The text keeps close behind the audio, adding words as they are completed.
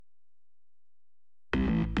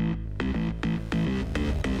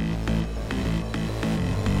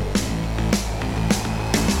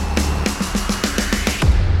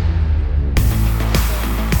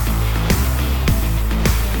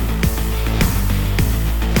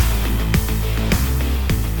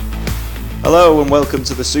Hello and welcome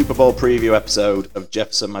to the Super Bowl preview episode of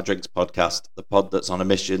Jefferson My Drinks podcast, the pod that's on a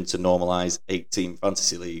mission to normalise 8-team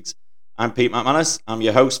fantasy leagues. I'm Pete McManus, I'm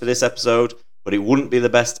your host for this episode, but it wouldn't be the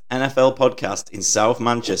best NFL podcast in South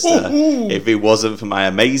Manchester if it wasn't for my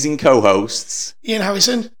amazing co-hosts. Ian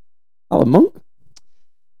Harrison. Alan Monk.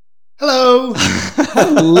 Hello.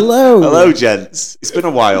 Hello. Hello, gents. It's been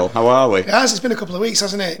a while. How are we? Guys, it's been a couple of weeks,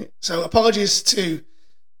 hasn't it? So apologies to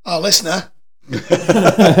our listener.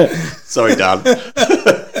 Sorry, Dan.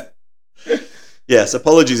 Yes,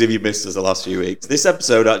 apologies if you missed us the last few weeks. This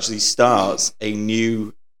episode actually starts a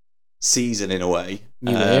new season in a way.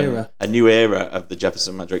 A new era of the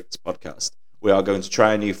Jefferson My Drinks podcast. We are going to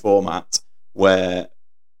try a new format where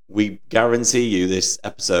we guarantee you this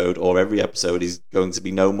episode or every episode is going to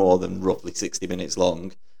be no more than roughly 60 minutes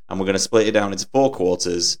long. And we're going to split it down into 4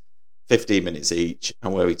 quarters, 15 minutes each,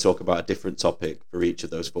 and where we talk about a different topic for each of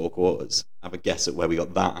those 4 quarters. Have a guess at where we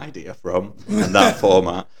got that idea from and that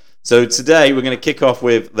format. So today we're going to kick off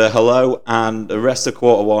with the hello, and the rest of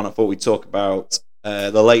quarter one I thought we'd talk about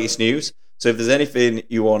the latest news. So if there's anything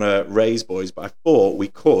you want to raise, boys, but I thought we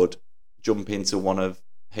could jump into one of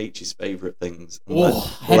H's favourite things.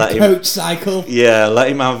 Head coach cycle. Yeah, let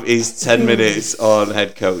him have his 10 minutes on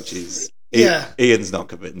head coaches. Ian's not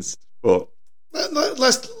convinced, but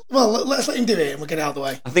Let's let him do it and we'll get it out of the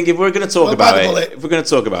way. I think if we're going to talk about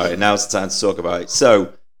it, now's the time to talk about it.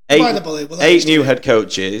 So, 8 new head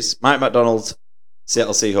coaches: Mike McDonald,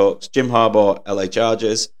 Seattle Seahawks; Jim Harbaugh, LA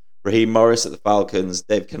Chargers; Raheem Morris at the Falcons;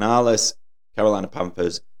 Dave Canales, Carolina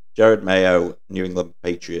Panthers; Jared Mayo, New England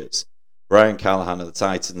Patriots; Brian Callahan at the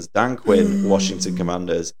Titans; Dan Quinn, Washington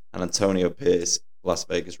Commanders; and Antonio Pierce, Las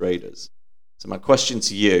Vegas Raiders. So my question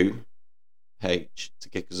to you, H, to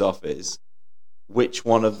kick us off is: which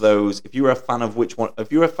one of those, if you were a fan of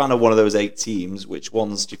one of those 8 teams, which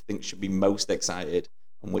ones do you think should be most excited,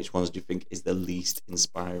 and which ones do you think is the least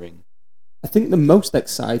inspiring? I think the most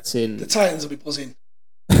exciting... The Titans will be buzzing.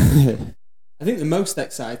 I think the most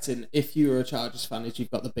exciting, if you were a Chargers fan, is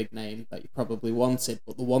you've got the big name that you probably wanted,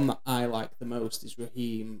 but the one that I like the most is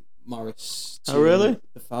Raheem Morris to really?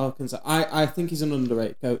 The Falcons. I think he's an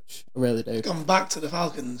underrated coach. I really do. Gone back to the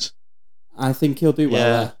Falcons. I think he'll do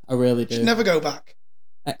well there. I really do. Should never go back.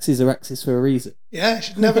 X's are X's for a reason. Yeah,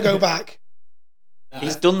 should never go back.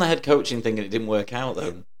 He's done the head coaching thing and it didn't work out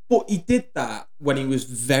though. But he did that when he was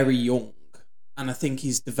very young, and I think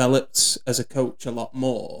he's developed as a coach a lot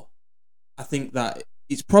more. I think that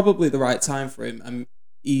it's probably the right time for him. And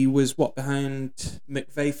he was behind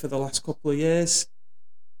McVay for the last couple of years.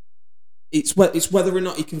 It's whether or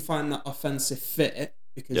not he can find that offensive fit,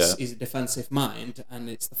 because he's a defensive mind, and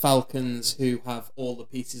it's the Falcons who have all the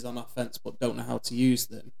pieces on offense but don't know how to use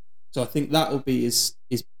them. So I think that will be his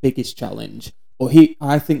biggest challenge. But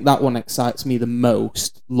I think that one excites me the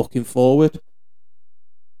most looking forward.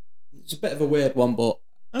 It's a bit of a weird one, but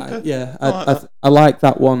okay. I like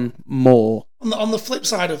that one more. On the flip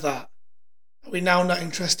side of that, are we now not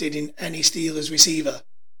interested in any Steelers receiver?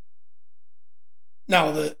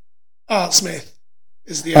 Now that Art Smith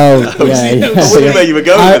is the I wonder where you were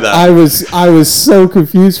going with that. I was so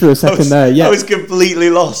confused for a second there. Yeah, I was completely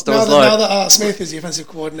lost. Now that Art Smith is the offensive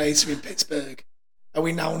coordinator in Pittsburgh, are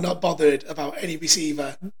we now not bothered about any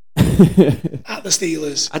receiver at the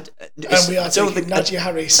Steelers? And we are taking Najee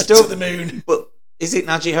Harris to the moon. But is it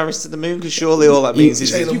Najee Harris to the moon? Because surely all that means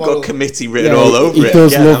is you've got committee written all over it. He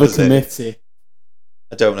does love a committee.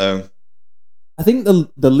 I don't know. I think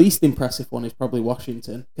the least impressive one is probably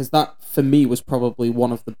Washington, because that for me was probably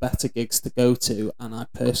one of the better gigs to go to, and I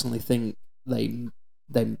personally think they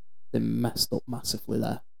messed up massively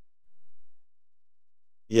there.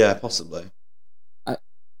 Yeah, possibly.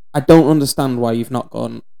 I don't understand why you've not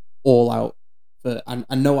gone all out for.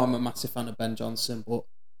 I know I'm a massive fan of Ben Johnson, but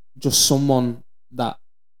just someone that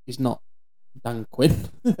is not Dan Quinn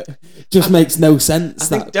just makes no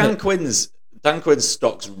sense. I think Dan Quinn's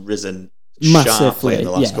stock's risen massively sharply in the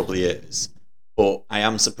last couple of years, but I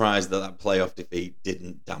am surprised that playoff defeat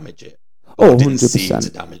didn't damage it. Or didn't 100%. seem to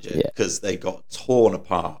damage it, because they got torn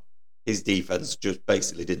apart. His defense just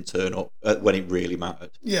basically didn't turn up when it really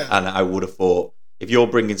mattered. Yeah, and I would have thought, if you're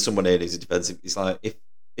bringing someone in as a defensive, it's like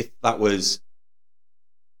if that was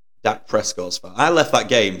Dak Prescott's fault. I left that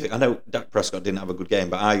game. I know Dak Prescott didn't have a good game,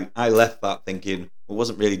 but I left that thinking it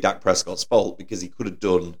wasn't really Dak Prescott's fault, because he could have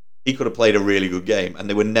played a really good game, and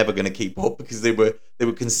they were never going to keep up because they were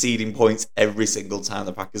conceding points every single time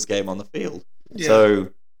the Packers came on the field. Yeah. So,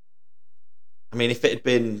 I mean, if it had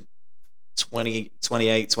been 20,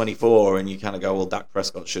 28, 24, and you kind of go, well, Dak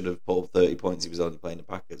Prescott should have put up 30 points, he was only playing the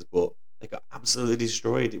Packers, but they got absolutely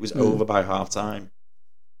destroyed. It was over by half time.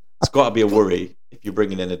 It's got to be a worry if you're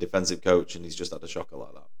bringing in a defensive coach and he's just had a shocker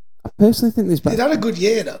like that. I personally think they'd had a good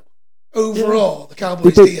year though. Overall, the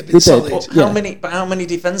Cowboys have been solid. But how many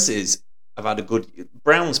defenses have had a good?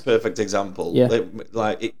 Brown's perfect example. Yeah.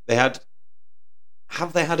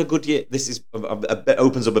 Have they had a good year? This is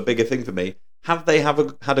opens up a bigger thing for me. Have they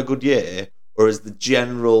had a good year, or has the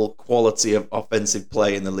general quality of offensive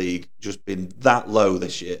play in the league just been that low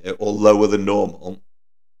this year, or lower than normal,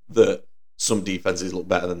 that some defenses look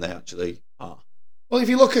better than they actually are? Well, if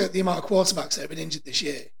you look at the amount of quarterbacks that have been injured this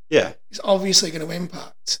year, it's obviously going to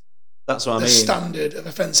impact. That's what I mean. The standard of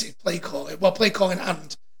offensive play calling, play calling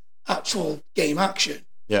and actual game action.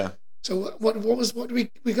 Yeah. So what did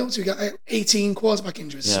we go to? We got 18 quarterback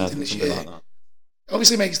injuries this year. Like that.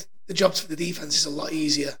 Obviously makes the jobs for the defenses a lot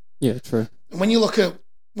easier. Yeah, true. And when you look at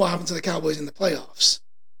what happened to the Cowboys in the playoffs,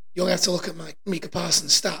 you only have to look at Micah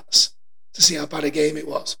Parsons' stats to see how bad a game it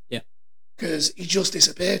was. Yeah. Because he just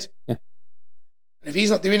disappeared. Yeah. And if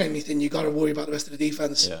he's not doing anything, you got to worry about the rest of the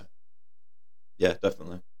defense. Yeah. Yeah,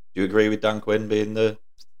 definitely. Do you agree with Dan Quinn being the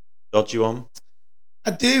dodgy one?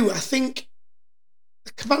 I do. I think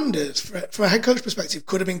the Commanders, from a head coach perspective,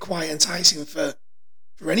 could have been quite enticing for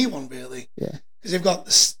anyone, really. Yeah. Because they've got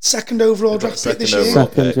the second overall draft pick this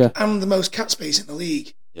year and the most cap space in the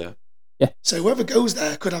league. Yeah. Yeah. So whoever goes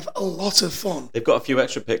there could have a lot of fun. They've got a few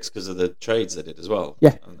extra picks because of the trades they did as well.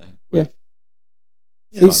 Yeah. Haven't they?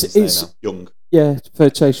 It's Young. Yeah, for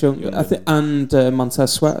Chase Young. And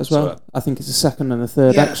Montez Sweat as well. Sweat. I think it's a second and a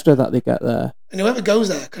third extra that they get there. And whoever goes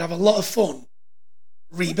there could have a lot of fun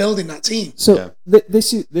rebuilding that team. So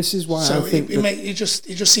this is why I think it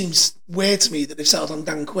just seems weird to me that they've settled on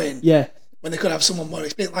Dan Quinn. Yeah. When they could have someone more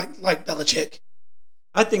experienced, like Belichick.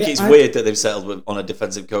 I think it's weird that they've settled on a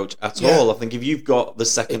defensive coach at all. I think if you've got the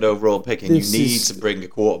second overall pick and you need to bring a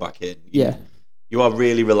quarterback in, you are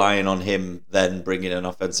really relying on him then bringing an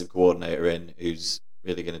offensive coordinator in who's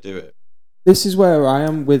really going to do it. This is where I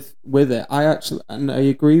am with it. I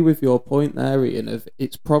agree with your point there, Ian, of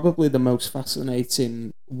it's probably the most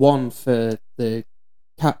fascinating one for the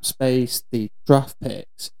cap space, the draft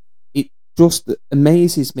picks. It just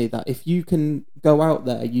amazes me that if you can go out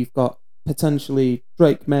there, you've got potentially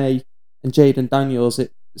Drake May and Jaden Daniels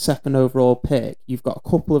at second overall pick. You've got a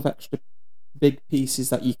couple of extra big pieces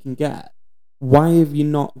that you can get. Why have you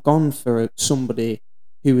not gone for somebody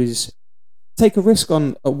who is take a risk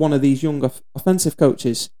on one of these younger offensive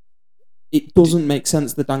coaches? It doesn't make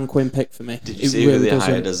sense, the Dan Quinn pick for me. Did you see who they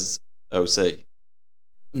hired as OC?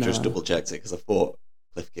 No. Just double checked it because I thought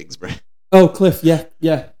Cliff Kingsbury. Oh, Cliff,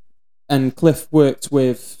 yeah. And Cliff worked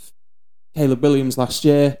with Caleb Williams last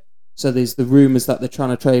year, so there's the rumours that they're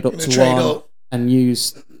trying to trade up to one and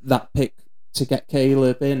use that pick to get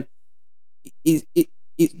Caleb in.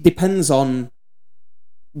 It depends on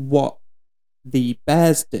what the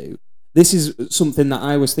Bears do. This is something that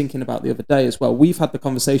I was thinking about the other day as well. We've had the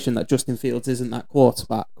conversation that Justin Fields isn't that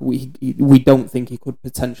quarterback. We don't think he could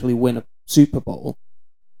potentially win a Super Bowl.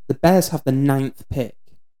 The Bears have the 9th pick.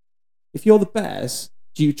 If you're the Bears,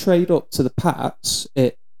 do you trade up to the Pats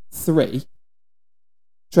at 3,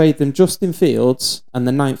 trade them Justin Fields and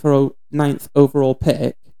the 9th overall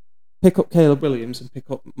pick up Caleb Williams and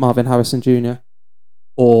pick up Marvin Harrison Jr.?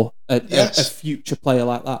 Or a future player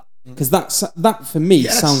like that? Because that for me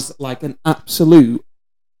sounds like an absolute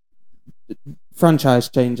franchise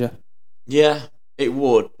changer. Yeah, it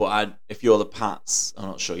would. But if you're the Pats, I'm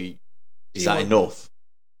not sure is that enough?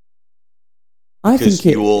 I think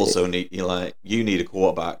you also need you need a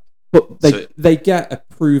quarterback. But they get a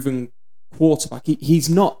proven quarterback. He's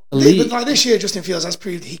not elite. But like this year, Justin Fields has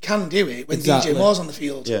proved he can do it when DJ Moore's on the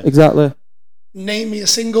field. Yeah. Exactly. Name me a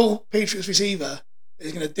single Patriots receiver that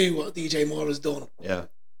is going to do what DJ Moore has done. Yeah.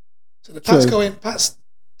 So the Pats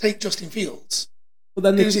take Justin Fields. But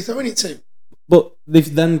then who's he throwing it to? But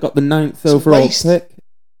they've then got the 9th overall pick.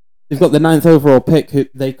 They've got the 9th overall pick. Who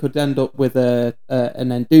they could end up with an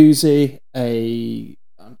Nduzi,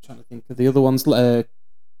 I'm trying to think of the other ones.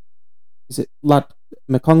 Is it Lad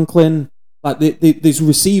McConklin? Like there's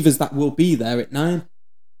receivers that will be there at 9.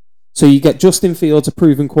 So you get Justin Fields, a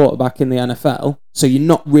proven quarterback in the NFL. So you're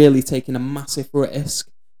not really taking a massive risk.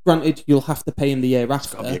 Granted, you'll have to pay him the year after.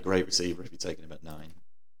 It's got to be a great receiver if you're taking him at 9.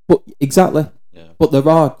 But exactly. Yeah. But there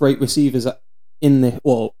are great receivers in the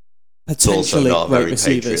potentially it's also not a very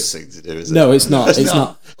receivers. Patriots thing to do, is it? No, it's not. It's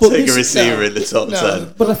not. But take a receiver in the top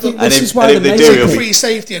 10. But I think this is why they do free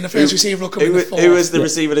safety and the first receiver will come in the 4th. Who was the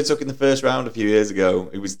receiver they took in the first round a few years ago?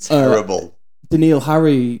 It was terrible. Daniil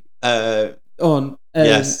Harry.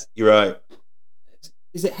 Yes, you're right.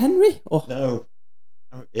 Is it Henry? No.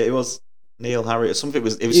 Yeah, it was. Neil Harry or something.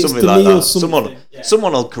 It was something like that.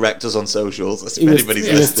 Someone will correct us on socials. If anybody's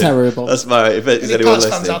listening, was terrible. That's my. If anyone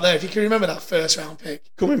listening, fans out there, if you can remember that first round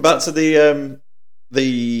pick. Coming back to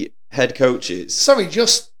the head coaches. Sorry,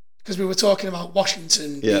 just because we were talking about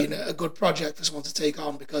Washington being a good project for someone to take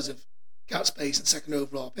on because of cap space and second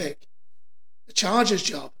overall pick. The Chargers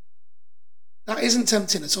job. That isn't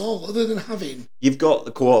tempting at all, other than having... You've got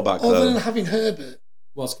the quarterback, other than having Herbert.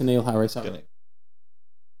 What's N'Keal Harris?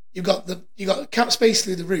 You've got cap space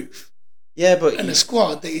through the roof. Yeah, but... And a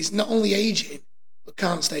squad that is not only aging, but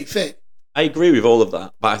can't stay fit. I agree with all of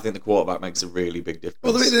that, but I think the quarterback makes a really big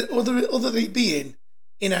difference. Other than it being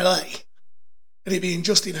in LA, and it being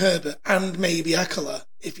Justin Herbert and maybe Eckler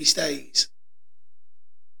if he stays.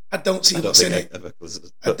 I don't see what's in it.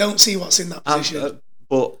 I don't see what's in that position.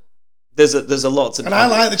 But there's a lot to. And I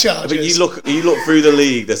like the Chargers. But you look through the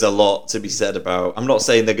league. There's a lot to be said about. I'm not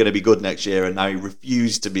saying they're going to be good next year, and I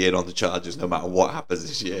refuse to be in on the Chargers no matter what happens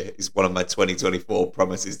this year. It's one of my 2024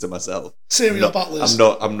 promises to myself. Serial battlers.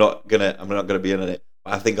 I'm not gonna be in on it.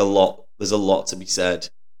 But I think there's a lot to be said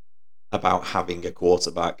about having a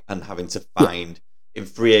quarterback and having to find in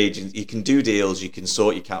free agents. You can do deals. You can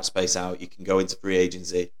sort your cap space out. You can go into free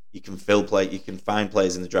agency. You can you can find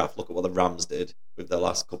players in the draft. Look at what the Rams did with their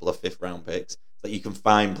last couple of 5th round picks. That you can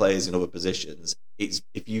find players in other positions. It's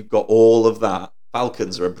if you've got all of that.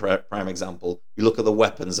 Falcons are a prime example. You look at the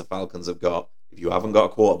weapons the Falcons have got. If you haven't got a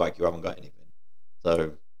quarterback, you haven't got anything.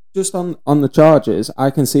 So just on the Chargers, I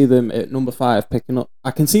can see them at number 5 picking up.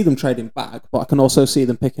 I can see them trading back, but I can also see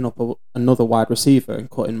them picking up another wide receiver and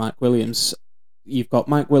cutting Mike Williams. You've got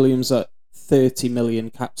Mike Williams at 30 million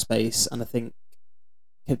cap space, and I think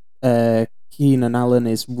Keenan Allen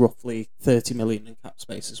is roughly 30 million in cap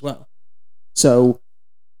space as well. So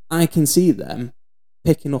I can see them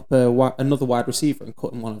picking up another wide receiver and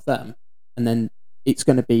cutting one of them, and then it's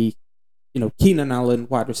going to be, Keenan Allen,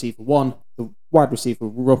 wide receiver 1, the wide receiver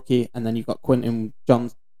rookie, and then you've got Quentin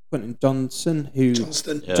Johnston, who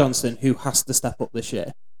has to step up this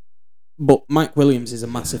year. But Mike Williams is a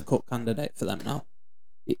massive cut candidate for them now.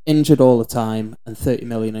 He's injured all the time, and 30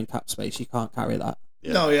 million in cap space, you can't carry that.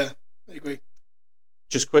 Yeah. No, I agree.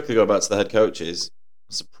 Just quickly go back to the head coaches.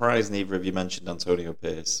 I'm surprised neither of you mentioned Antonio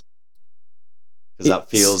Pierce. Because that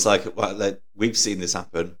feels like we've seen this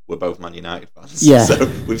happen. We're both Man United fans. Yeah. So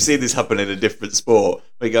we've seen this happen in a different sport.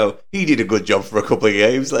 We go, he did a good job for a couple of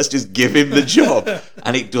games. Let's just give him the job.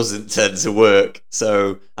 And it doesn't tend to work.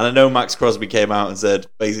 So, and I know Max Crosby came out and said,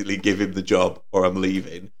 basically give him the job or I'm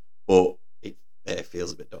leaving. But it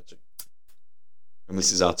feels a bit dodgy. And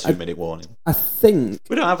this is our 2-minute warning. I think...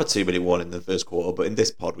 We don't have a 2-minute warning in the first quarter, but in this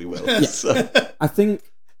pod we will. Yeah. So. I think...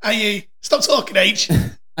 Stop talking, H.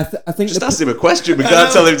 I think just ask him a question. We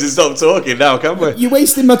can't tell him to stop talking now, can we? You're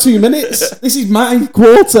wasting my 2 minutes. This is my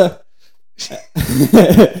quarter.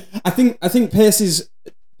 I think Pierce is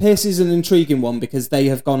an intriguing one because they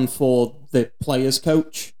have gone for the players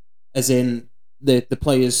coach, as in the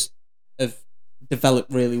players have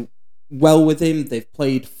developed really well with him. They've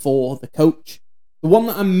played for the coach. The one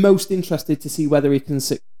that I'm most interested to see whether he can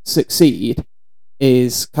succeed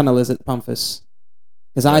is Canales at the Panthers,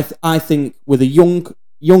 because I think with a young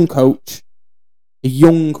coach, a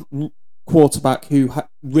young quarterback who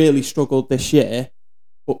really struggled this year,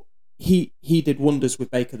 but he did wonders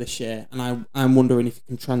with Baker this year, and I'm wondering if he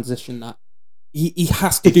can transition that. He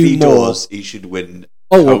has to do more. Does, he should win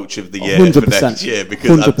Coach of the Year 100%, for next year,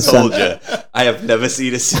 because 100%. I've told you, I have never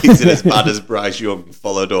seen a season as bad as Bryce Young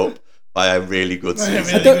followed up by a really good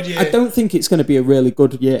season. I don't think it's going to be a really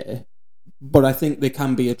good year, but I think there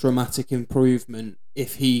can be a dramatic improvement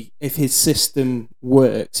if his system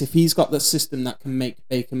works. If he's got the system that can make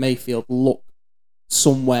Baker Mayfield look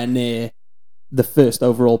somewhere near the first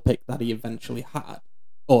overall pick that he eventually had,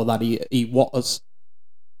 or that he was,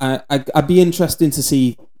 I'd be interested to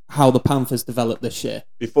see how the Panthers develop this year.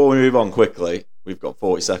 Before we move on quickly, we've got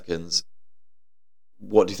 40 seconds.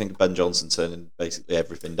 What do you think of Ben Johnson turning basically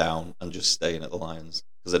everything down and just staying at the Lions?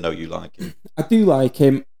 Because I know you like him. I do like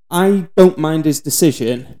him. I don't mind his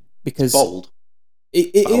decision because... Bold.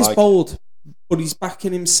 It is like bold, but he's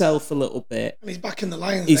backing himself a little bit. And he's backing the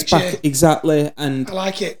Lions next year. Exactly, and I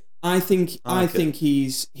like it. I think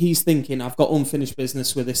he's thinking, I've got unfinished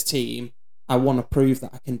business with this team. I want to prove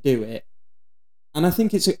that I can do it. And I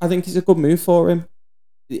think it's a good move for him.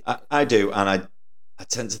 I do, and I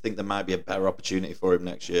tend to think there might be a better opportunity for him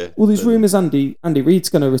next year. Well, there's rumours Andy Reid's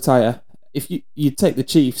going to retire if you take the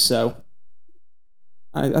Chiefs, so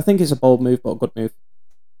I think it's a bold move, but a good move.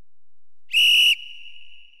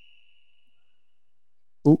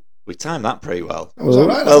 We timed that pretty well. That was all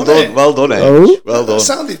right. Well done, well done, Age. Well done. That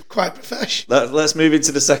sounded quite professional. Let's move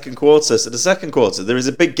into the second quarter. So the second quarter, there is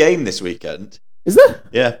a big game this weekend. Is there?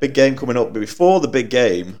 Yeah, big game coming up. But before the big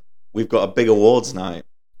game, we've got a big awards night.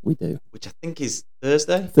 We do. Which I think is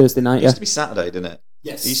Thursday? Thursday night, It used to be Saturday, didn't it?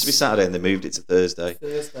 Yes. It used to be Saturday and they moved it to Thursday.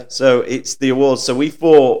 So it's the awards. So we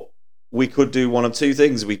thought we could do one of two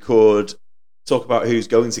things. We could talk about who's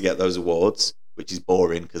going to get those awards, which is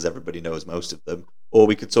boring because everybody knows most of them. Or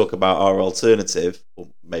we could talk about our alternative, or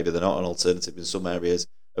maybe they're not an alternative in some areas,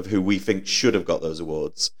 of who we think should have got those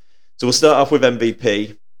awards. So we'll start off with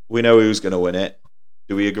MVP. We know who's going to win it.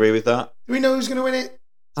 Do we agree with that? Do we know who's going to win it?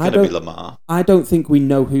 It's going to be Lamar. I don't think we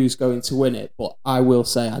know who's going to win it, but I will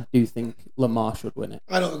say I do think Lamar should win it.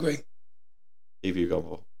 I don't agree. Who have you gone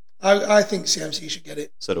for? I think CMC should get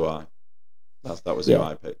it. So do I. That was who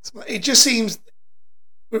I picked. It just seems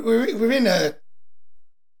we're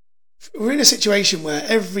in a situation where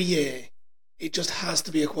every year it just has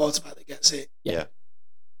to be a quarterback that gets it. Yeah.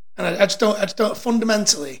 And I just don't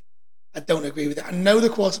fundamentally, I don't agree with it. I know the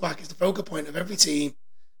quarterback is the focal point of every team,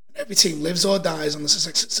 and every team lives or dies on the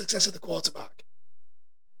success of the quarterback.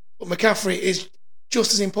 But McCaffrey is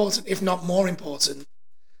just as important, if not more important,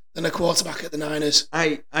 than a quarterback at the Niners.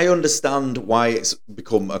 I understand why it's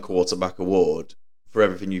become a quarterback award for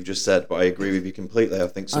everything you've just said, but I agree with you completely. I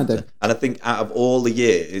think something, and I think out of all the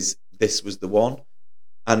years, this was the one.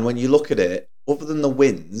 And when you look at it, other than the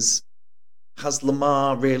wins, has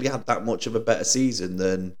Lamar really had that much of a better season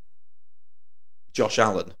than Josh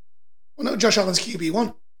Allen? Well, no, Josh Allen's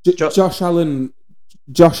QB1.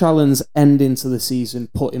 Josh Allen's ending to the season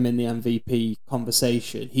put him in the MVP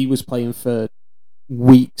conversation. He was playing for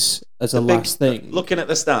weeks as a last thing. Looking at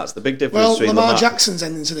the stats, the big difference between Lamar Jackson's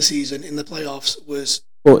ending to the season in the playoffs was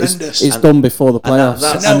but horrendous. It's done before the playoffs,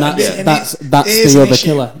 that's the other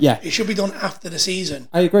killer. Yeah, it should be done after the season.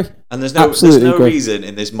 I agree, and there's no reason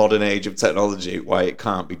in this modern age of technology why it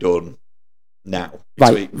can't be done now.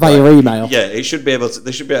 Via email. Yeah, it should be able to.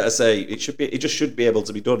 They should be able to say it should be. It just should be able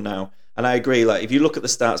to be done now. And I agree. Like if you look at the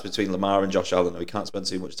stats between Lamar and Josh Allen, we can't spend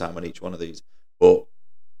too much time on each one of these, but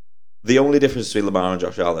the only difference between Lamar and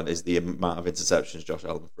Josh Allen is the amount of interceptions Josh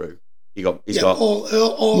Allen threw. He's got all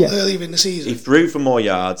earlier in the season. He threw for more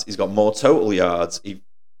yards. He's got more total yards. He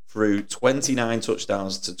threw 29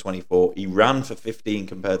 touchdowns to 24. He ran for 15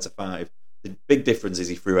 compared to 5. The big difference is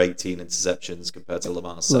he threw 18 interceptions compared to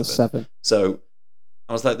Lamar's 7. So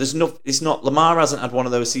I was like, it's not Lamar hasn't had one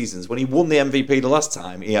of those seasons. When he won the MVP the last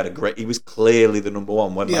time, he was clearly the number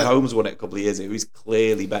one. When Mahomes won it a couple of years ago, he was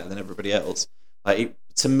clearly better than everybody else.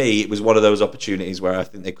 To me, it was one of those opportunities where I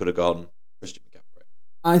think they could have gone Christian McCaffrey.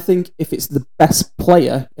 I think if it's the best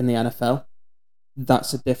player in the NFL,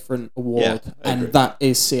 that's a different award, and that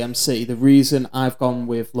is CMC. The reason I've gone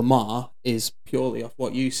with Lamar is purely off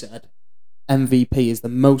what you said. MVP is the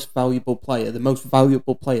most valuable player. The most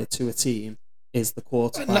valuable player to a team is the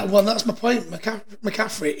quarterback. Well, that's my point.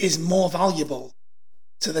 McCaffrey is more valuable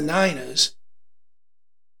to the Niners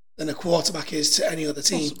than a quarterback is to any other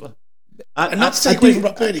team. Possibly. And not to take away from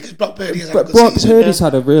Brock Purdy, because Brock Purdy has had a good season. Purdy's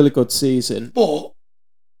had a really good season. But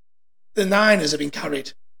the Niners have been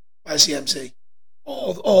carried by CMC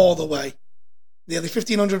all the way. Nearly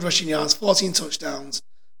 1,500 rushing yards, 14 touchdowns,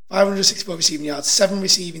 564 receiving yards, 7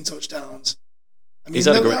 receiving touchdowns. I mean,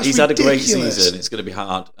 he's had a great season. It's going to be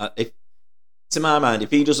hard. To my mind,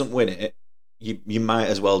 if he doesn't win it, you might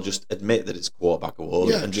as well just admit that it's quarterback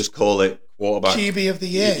award and just call it quarterback QB of the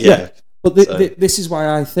year. Yeah. But this is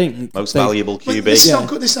why I think most valuable QB. This is how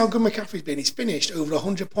good McCaffrey's been. He's finished over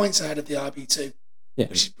 100 points ahead of the RB2,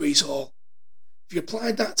 which is Breece Hall. If you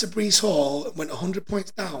applied that to Breece Hall and went 100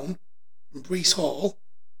 points down from Breece Hall,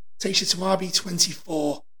 takes you to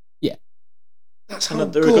RB24. Yeah, that's how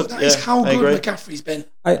good. That is how good McCaffrey's been.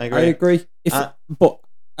 I agree. But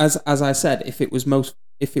as I said, if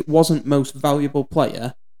it wasn't most valuable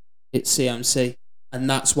player, it's CMC, and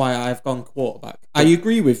that's why I've gone quarterback. I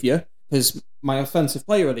agree with you. Because my offensive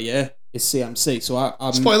player of the year is CMC, so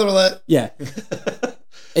I'm spoiler alert. Yeah,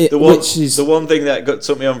 the one thing that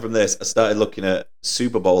took me on from this, I started looking at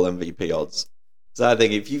Super Bowl MVP odds. So I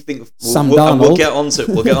think if you think we'll get on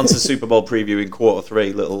to Super Bowl preview in quarter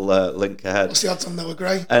 3. Little link ahead. What's the odds on Noah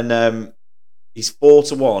Gray? And he's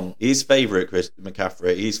 4-1. He's favourite, Chris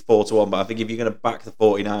McCaffrey. He's 4-1, but I think if you're going to back the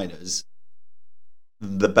 49ers,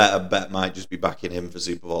 the better bet might just be backing him for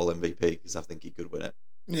Super Bowl MVP because I think he could win it.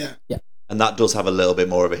 Yeah. And that does have a little bit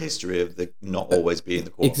more of a history of the not always being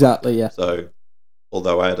the quarterback. Exactly, yeah. So,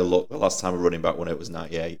 although I had a look, the last time a running back won it was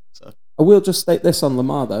 98. So I will just state this on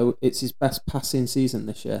Lamar, though. It's his best passing season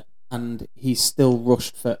this year. and he's still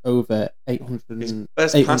rushed for over 800. His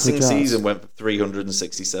best passing yards. Season went for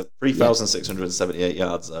 3,678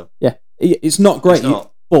 yards, though. Yeah, it's not great,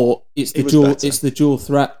 but it's the dual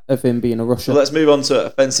threat of him being a rusher. So let's move on to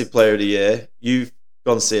Offensive Player of the Year. You've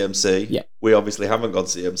gone CMC. Yeah. We obviously haven't gone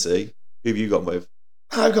CMC. Who have you gone with?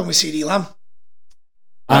 I've gone with CD Lamb.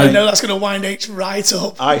 I know that's going to wind H right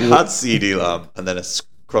up. I had CD Lamb, and then I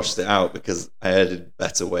crossed it out because I had a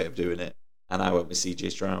better way of doing it, and I went with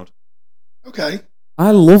CJ Stroud. Okay.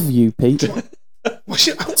 I love you, Pete. Talk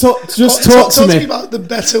to me about the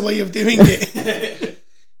better way of doing it.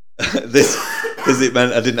 Because it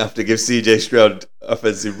meant I didn't have to give CJ Stroud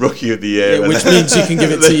Offensive Rookie of the Year. Yeah, which means you can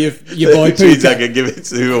give it to your boy Pete. Which means I can give it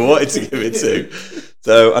to who I wanted to give it to.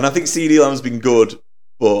 So, and I think CD Lamb's been good,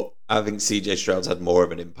 but I think CJ Stroud's had more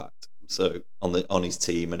of an impact. So on his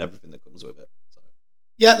team and everything that comes with it. So.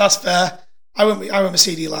 Yeah, that's fair. I went with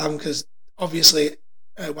CD Lamb because obviously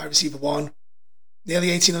wide receiver 1, nearly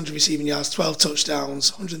 1,800 receiving yards, 12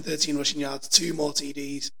 touchdowns, 113 rushing yards, 2 more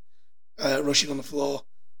TDs rushing on the floor,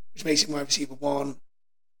 which makes him wide receiver 1.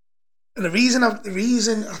 And the reason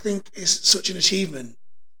I think is such an achievement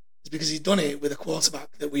is because he's done it with a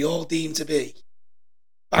quarterback that we all deem to be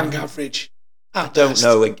bang average. I don't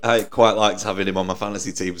know. I quite liked having him on my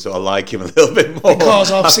fantasy team, so I like him a little bit more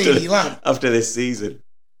because of CD Lamb after this season.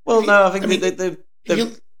 Well, I think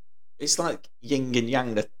it's like yin and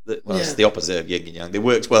yang. It's the opposite of yin and yang. They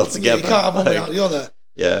worked well together. You can't have one without the other.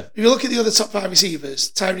 Yeah. If you look at the other top 5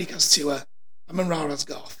 receivers, Tyreek has Tua, Amon-Ra has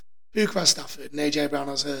Goff, Puka has Stafford, and AJ Brown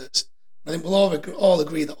has Hurts. I think we'll all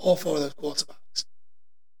agree that all 4 of those quarterbacks,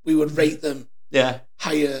 we would rate them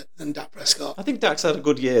higher than Dak Prescott. I think Dak's had a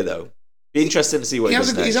good year, though. Be interesting to see what he does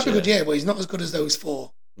next year. He's had a good year, but he's not as good as those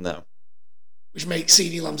 4. No. Which makes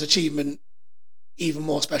CD Lamb's achievement even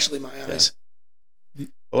more special in my eyes. Yeah.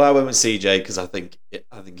 Well, I went with CJ because I think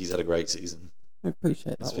he's had a great season. I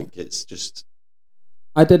appreciate that. I think it's just.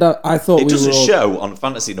 I thought it doesn't show on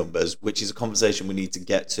fantasy numbers, which is a conversation we need to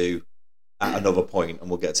get to at another point, and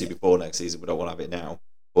we'll get to before next season. We don't want to have it now,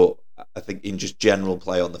 but I think in just general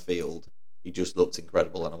play on the field, he just looked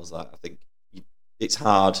incredible, and I was like, I think it's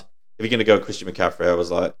hard. If you're going to go Christian McCaffrey, I was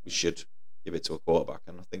like, we should give it to a quarterback,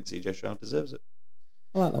 and I think CJ Stroud deserves it.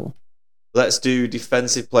 I like that one. Let's do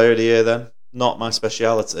Defensive Player of the Year then. Not my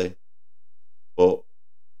speciality, but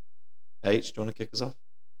H, do you want to kick us off?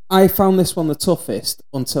 I found this one the toughest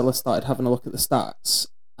until I started having a look at the stats,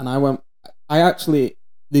 and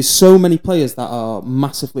there's so many players that are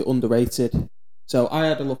massively underrated. So I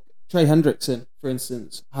had a look. Trey Hendrickson, for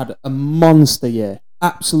instance, had a monster year,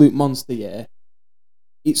 absolute monster year.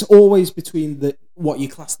 It's always between what you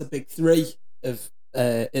class the big 3 of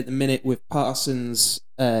at the minute with Parsons,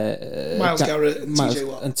 Myles Garrett, and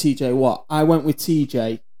TJ Watt. I went with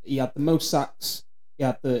TJ. He had the most sacks. He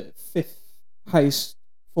had the 5th highest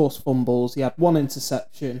forced fumbles. He had 1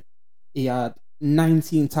 interception. He had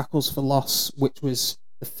 19 tackles for loss, which was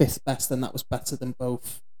the 5th best, and that was better than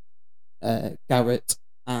both Garrett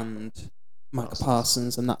and Micah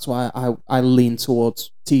Parsons, and that's why I lean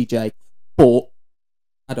towards TJ. But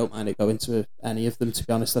I don't mind it going to any of them, to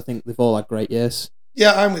be honest. I think they've all had great years.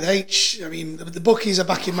 Yeah, I'm with H. I mean, the bookies are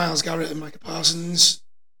backing Myles Garrett and Micah Parsons.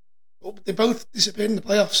 They both disappeared in the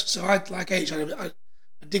playoffs. So like H, I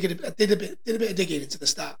did a bit of digging into the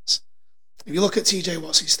stats. If you look at TJ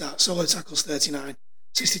Watt's stats, solo tackles 39,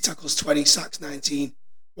 60 tackles 20, sacks 19,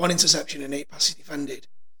 1 interception and 8 passes defended.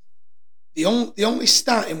 The only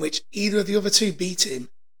stat in which either of the other 2 beat him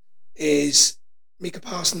is Micah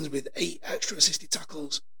Parsons with 8 extra assisted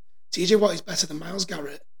tackles. TJ Watt is better than Myles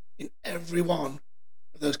Garrett in every one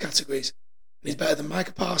of those categories. And he's better than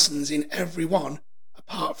Micah Parsons in every one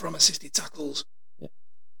apart from assisted tackles.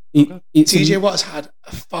 Yeah. TJ Watt has had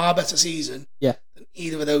a far better season than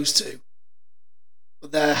either of those 2.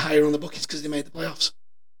 But they're higher on the bookies because they made the playoffs.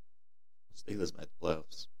 Steelers made the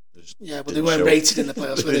playoffs. But they weren't rated in the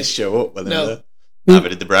playoffs, they were they? Didn't show up when they were. Neither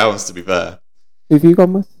did the Browns, to be fair. Who have you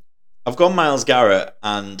gone with? I've gone Myles Garrett,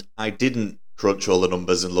 and I didn't crunch all the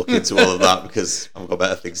numbers and look into all of that because I've got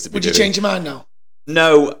better things to be doing. Would you change your mind now?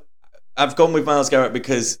 No, I've gone with Myles Garrett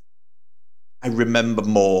because I remember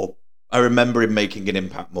more. I remember him making an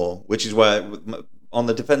impact more, which is where on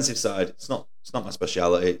the defensive side, it's not my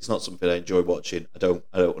speciality. It's not something I enjoy watching. I don't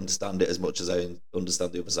understand it as much as I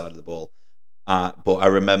understand the other side of the ball. But I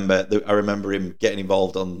remember him getting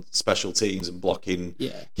involved on special teams and blocking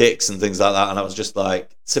kicks and things like that. And I was just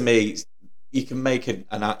like, to me, you can make an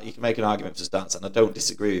argument for stats, and I don't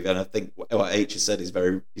disagree with it. And I think what H has said is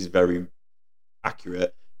very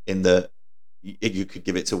accurate in that you could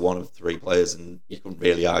give it to one of 3 players and you couldn't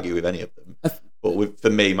really argue with any of them. But for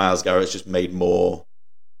me, Myles Garrett's just made more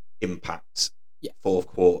impact fourth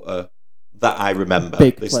quarter that I remember.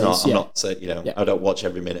 I'm not saying, I don't watch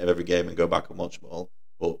every minute of every game and go back and watch them all.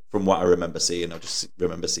 But from what I remember seeing, I just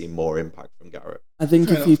remember seeing more impact from Garrett. I think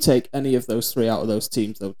if you take any of those three out of those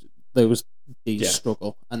teams, those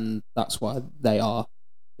struggle, and that's why they are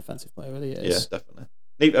Defensive Player of the Year. Yeah, definitely.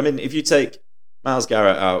 I mean, if you take Myles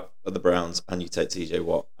Garrett out of the Browns and you take TJ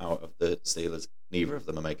Watt out of the Steelers, neither of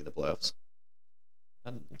them are making the playoffs.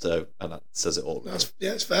 And that says it all.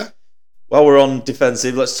 It's fair. While we're on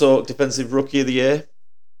defensive, let's talk Defensive Rookie of the Year.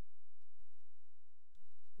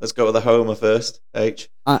 Let's go with the homer first, H.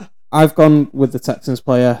 I've gone with the Texans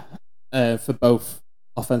player for both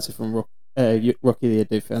offensive and Rookie of the Year,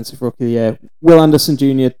 Defensive Rookie of the Year. Will Anderson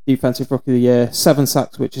Jr., Defensive Rookie of the Year, 7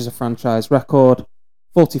 sacks, which is a franchise record,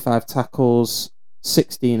 45 tackles,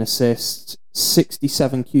 16 assists,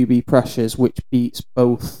 67 QB pressures, which beats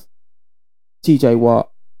both TJ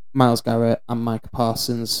Watt, Myles Garrett and Micah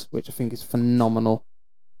Parsons, which I think is phenomenal.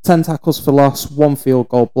 10 tackles for loss, 1 field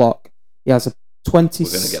goal block. He has a 20. We're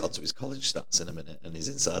going to get onto his college stats in a minute, and his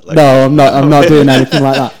inside leg. No, I'm not doing anything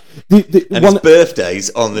like that. His birthdays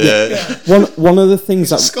on the one of the things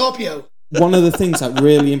that Scorpio. One of the things that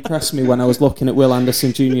really impressed me when I was looking at Will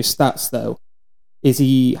Anderson Jr.'s stats, though, is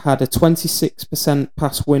he had a 26%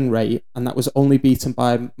 pass win rate, and that was only beaten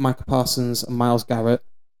by Micah Parsons and Myles Garrett.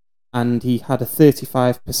 And he had a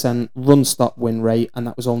 35% run stop win rate, and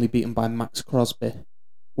that was only beaten by Max Crosby,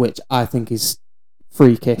 which I think is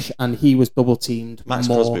freakish. And he was double teamed. Max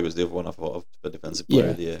Crosby was the other one I thought of for Defensive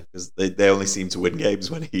Player of the Year, because they only seem to win games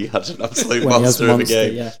when he had an absolute monster of a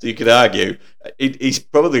game. Yeah. So you could argue he's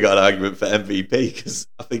probably got an argument for MVP, because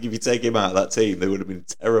I think if you take him out of that team, they would have been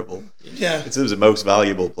terrible. Yeah, in terms of most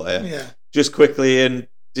valuable player. Yeah. Just quickly, and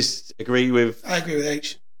disagree with. I agree with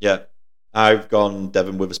H. Yeah. I've gone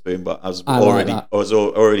Devin Witherspoon, but I was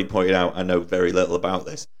already pointing out I know very little about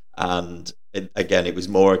this. And it was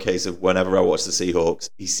more a case of whenever I watched the Seahawks,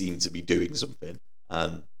 he seemed to be doing something.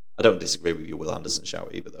 And I don't disagree with your Will Anderson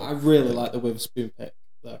shout either, though. I really like the Witherspoon pick,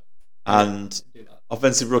 though. And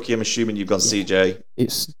Offensive Rookie, I'm assuming you've gone CJ.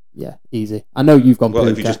 It's easy. I know you've gone. Well,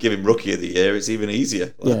 Puka. If you just give him Rookie of the Year, it's even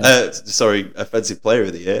easier. Yeah. Offensive Player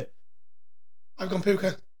of the Year. I've gone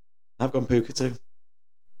Puka. I've gone Puka too.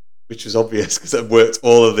 Which was obvious because I've worked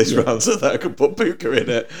all of this round so that I could put Puka in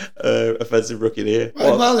it. Offensive Rookie of the Year.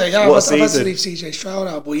 I've had to leave CJ Stroud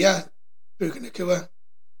out, but yeah, Puka Nacua.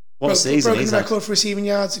 What season? Broken the record for receiving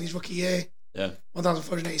yards in his rookie year. Yeah.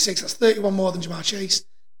 1,486. That's 31 more than Jamar Chase,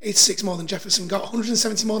 86 more than Jefferson got,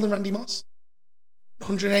 170 more than Randy Moss,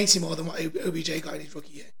 180 more than what OBJ got in his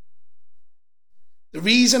rookie year. The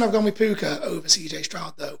reason I've gone with Puka over CJ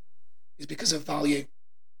Stroud, though, is because of value.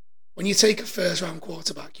 When you take a first-round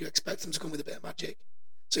quarterback, you expect them to come with a bit of magic.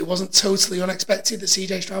 So it wasn't totally unexpected that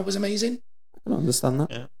CJ Stroud was amazing. I don't understand that.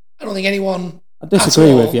 Yeah. I don't think anyone. I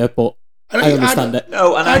disagree with you, but I understand it.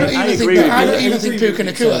 No, and I agree with you. I don't even think Puka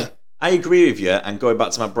Nacua. I agree with you, and going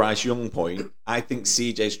back to my Bryce Young point, I think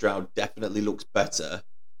CJ Stroud definitely looks better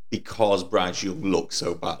because Bryce Young looks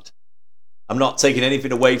so bad. I'm not taking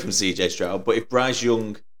anything away from CJ Stroud, but if Bryce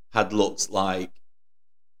Young had looked like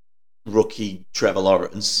rookie Trevor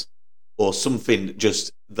Lawrence, or something,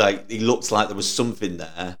 just like he looks like there was something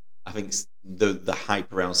there, I think the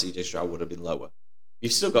hype around CJ Stroud would have been lower.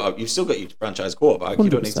 You've still got your franchise quarterback. 100%. You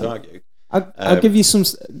don't need to argue. I'll give you some.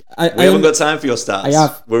 We haven't got time for your stats. I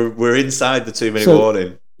have. We're inside the 2 minute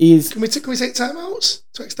warning. Can we take timeouts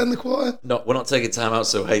to extend the quarter? No, we're not taking timeouts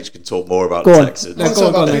so H can talk more about the Texans.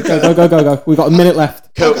 Go. We've got a minute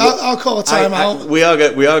left. I'll call a timeout. We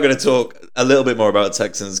are going to talk a little bit more about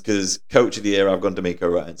Texans because Coach of the Year, I've gone D'Amico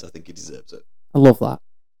Ryans. I think he deserves it. I love that.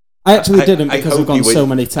 I actually didn't because we've gone so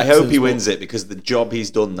many Texans. I hope he wins it because the job he's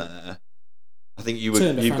done there. I think you've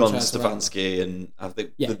gone Stefanski, and I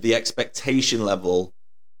think the expectation level.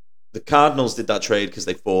 The Cardinals did that trade because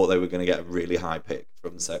they thought they were going to get a really high pick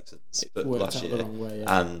from the Texans last year,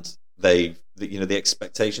 and the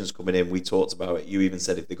expectations coming in. We talked about it. You even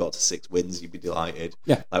said if they got to 6 wins, you'd be delighted.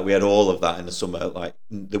 Yeah, like we had all of that in the summer. Like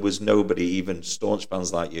there was nobody, even staunch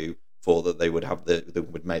fans like you, thought that they would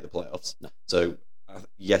make the playoffs. No. So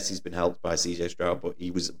yes, he's been helped by CJ Stroud, but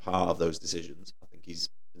he was a part of those decisions. I think he's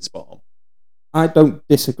been spot on. I don't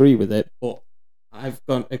disagree with it, but I've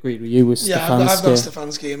agreed with you with Stefanski. Yeah, I've got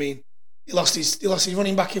Stefanski. I mean, he lost his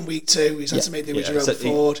running back in week 2. He's had to make the with Jerome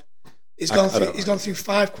Ford. He's gone through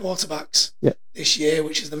 5 quarterbacks this year,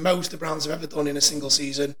 which is the most the Browns have ever done in a single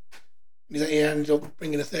season. He ended up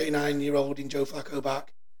bringing a 39-year-old in Joe Flacco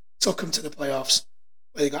back, took him to the playoffs,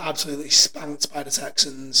 where they got absolutely spanked by the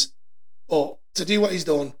Texans. But to do what he's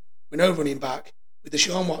done with no running back, with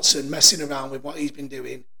Deshaun Watson messing around with what he's been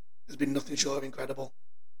doing, has been nothing short of incredible.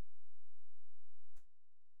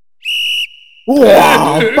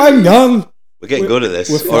 Wow, bang on. We're getting good at this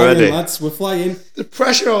we're flying, already. Lads, we're flying. The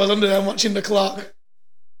pressure I was under then watching the clock.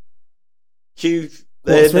 In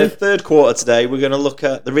the third quarter today, we're going to look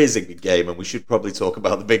at... There is a big game, and we should probably talk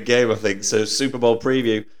about the big game, I think. So, Super Bowl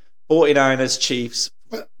preview. 49ers, Chiefs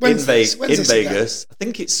in Vegas. Again? I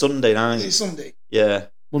think it's Sunday night. Is it Sunday? Yeah.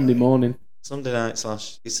 Monday morning. Sunday night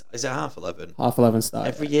 / is it 11:30? 11:30 start.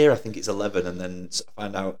 Every year I think it's 11, and then I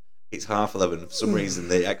find out it's 11:30. For some reason,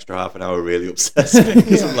 the extra half an hour really upsets me.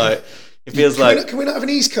 Because I'm like... It feels Can we not have an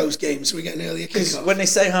East Coast game so we get an earlier kickoff? When they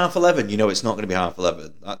say 11:30, you know it's not going to be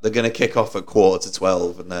 11:30. They're going to kick off at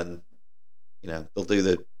 11:45, and then they'll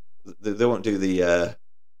do they won't do the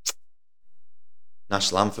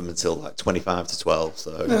national anthem until like 25 to 12.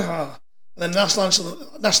 So and then national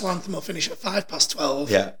anthem will finish at 12:05.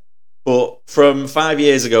 Yeah, but from 5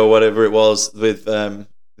 years ago, whatever it was, with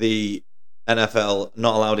the NFL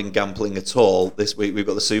not allowed in gambling at all. This week we've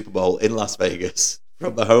got the Super Bowl in Las Vegas.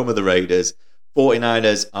 From the home of the Raiders.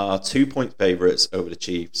 49ers are 2-point favourites over the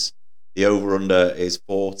Chiefs. The over-under is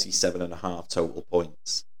 47.5 total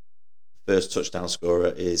points. First touchdown scorer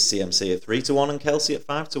is CMC at 3-1 and Kelsey at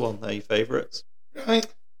 5-1. They're your favourites. Right.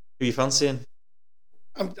 Who are you fancying?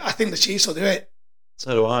 I think the Chiefs will do it.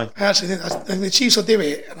 So do I. I actually think the Chiefs will do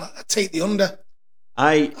it, and I take the under.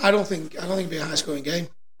 I don't think it'll be a high-scoring game.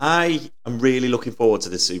 I am really looking forward to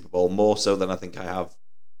this Super Bowl, more so than I think I have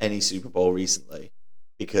any Super Bowl recently.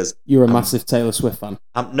 Because you're a massive Taylor Swift fan.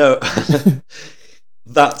 No,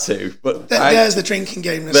 that too. But there's the drinking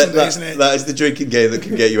game this Sunday, isn't it? That is the drinking game that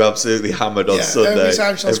can get you absolutely hammered on Sunday. Every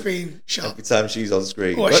time she's on screen, shot. Every time she's on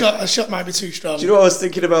screen. Oh, a shot might be too strong. Do you know what I was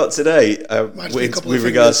thinking about today with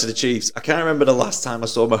regards to the Chiefs? I can't remember the last time I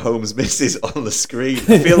saw Mahomes' misses on the screen.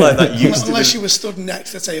 I feel like that used to Unless she was stood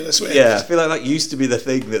next to Taylor Swift. Yeah, I feel like that used to be the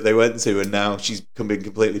thing that they went to, and now she's been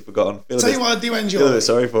completely forgotten. Tell you what I do enjoy. I feel a bit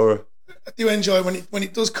sorry for her. I do enjoy when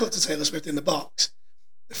it does cut to Taylor Swift in the box,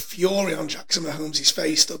 the fury on Jackson Mahomes'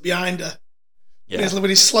 face stood behind her. Yeah.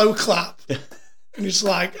 With his slow clap. And it's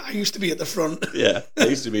like, I used to be at the front. Yeah, I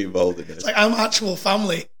used to be involved in it. It's like, I'm actual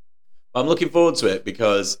family. I'm looking forward to it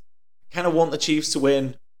because I kind of want the Chiefs to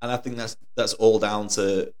win, and I think that's all down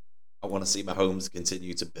to I want to see Mahomes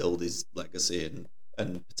continue to build his legacy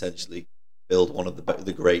and potentially build one of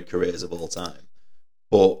the great careers of all time.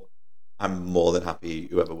 But I'm more than happy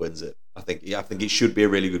whoever wins it. I think it should be a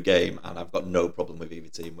really good game, and I've got no problem with either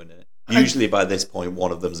team winning it. Usually by this point,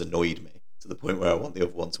 one of them's annoyed me to the point where I want the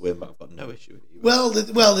other one to win, but I've got no issue with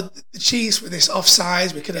either. Well, the Chiefs with this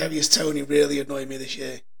offsides with Kadarius Toney really annoyed me this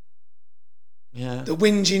year. Yeah. The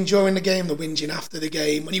whinging during the game, the whinging after the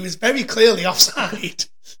game, when he was very clearly offside.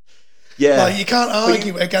 Yeah. Like, you can't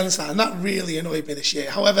argue against that, and that really annoyed me this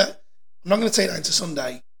year. However, I'm not going to take that into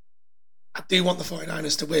Sunday. I do want the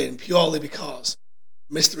 49ers to win purely because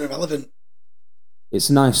Mr. Irrelevant. It's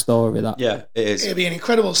a nice story, that. Yeah, it is. It'll be an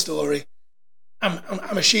incredible story.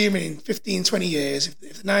 I'm assuming in 15, 20 years,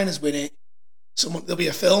 if the Niners win it, there'll be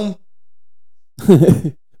a film.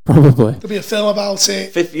 Probably. There'll be a film about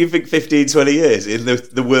it. You think 15, 20 years in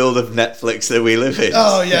the world of Netflix that we live in?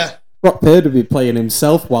 Oh, yeah. Brock Purdy would be playing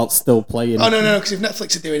himself whilst still playing. Oh, no, because if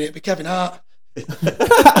Netflix are doing it, it'd be Kevin Hart.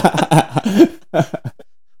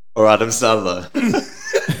 Or Adam Sandler.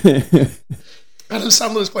 Adam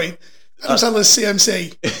Sandler's playing. Adam Sandler's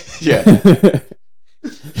CMC. Yeah.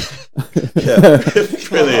 Yeah.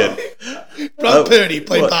 Brilliant. Brock Purdy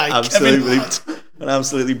played by Kevin Hart. An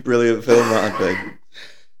absolutely brilliant film, that, I think.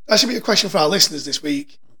 That should be a question for our listeners this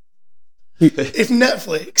week. If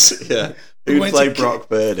Netflix... Yeah. Who'd play Brock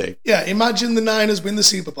Purdy? Yeah, imagine the Niners win the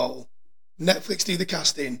Super Bowl. Netflix do the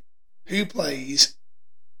casting. Who plays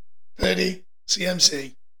Purdy,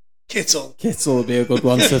 CMC, Kittle? Kittle would be a good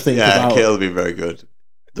one to think about. Yeah, Kittle would be very good.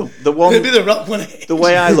 The one, it'd be the Rock one. The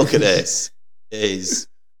way I look at this is,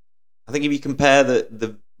 I think if you compare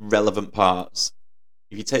the relevant parts,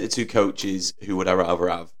 if you take the two coaches, who would I rather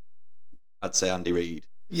have? I'd say Andy Reid.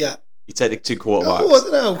 Yeah. You take the two quarterbacks. Oh, I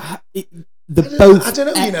don't know. They're both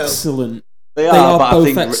excellent. You know. They are but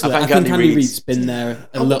both excellent. I think Andy Reid's been there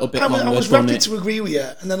a little bit longer. I was rapid to agree with you,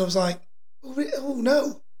 and then I was like, oh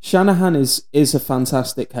no. Shanahan is a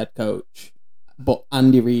fantastic head coach, but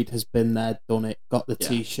Andy Reid has been there, done it, got the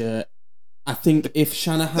T-shirt. I think if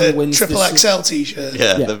Shanahan wins triple XL T-shirt,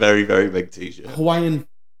 yeah, the very, very big T-shirt, Hawaiian.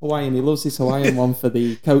 He loves his Hawaiian one for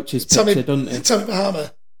the coaches picture, doesn't he? Tommy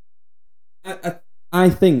Bahama. I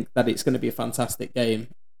think that it's going to be a fantastic game.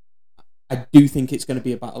 I do think it's going to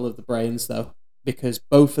be a battle of the brains, though, because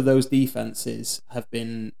both of those defenses have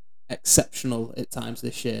been exceptional at times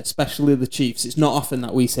this year, especially the Chiefs. It's not often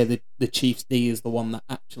that we say that the Chiefs D is the one that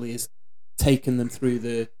actually has taken them through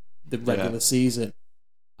the regular season.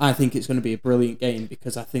 I think it's going to be a brilliant game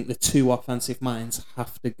because I think the two offensive minds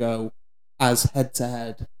have to go as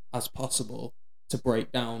head-to-head as possible to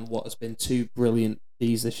break down what has been two brilliant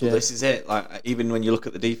Ds this year. Well, this is it. Like, even when you look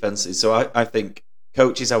at the defenses, so I think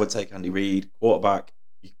coaches, I would take Andy Reid. Quarterback,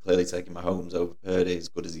 you're clearly taking Mahomes over Purdy, as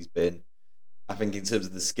good as he's been. I think in terms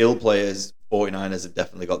of the skill players, 49ers have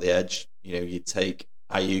definitely got the edge. You know, you take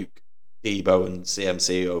Ayuk, Debo, and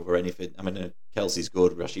CMC over anything. I mean, Kelsey's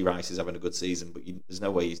good. Rashee Rice is having a good season, but there's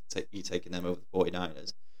no way you're taking them over the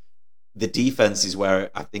 49ers. The defense is where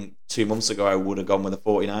I think 2 months ago I would have gone with the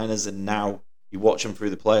 49ers, and now you watch them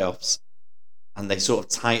through the playoffs, and they sort of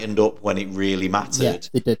tightened up when it really mattered. Yeah,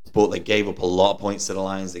 they did. But they gave up a lot of points to the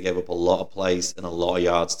Lions. They gave up a lot of plays and a lot of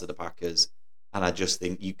yards to the Packers. And I just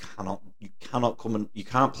think you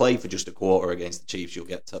can't play for just a quarter against the Chiefs. You'll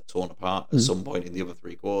get torn apart at some point in the other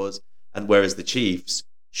three quarters. And whereas the Chiefs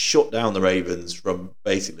shut down the Ravens from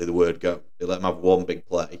basically the word go, they let them have one big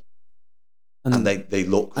play, and they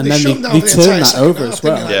look. And then they turn that over as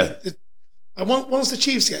well. Yeah. And once the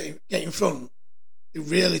Chiefs get in front, they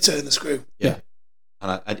really turn the screw. Yeah.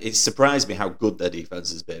 And it surprised me how good their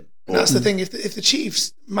defense has been. And that's the thing. If the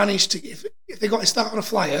Chiefs manage to, if they got to start on a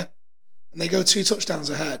flyer and they go 2 touchdowns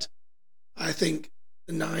ahead, I think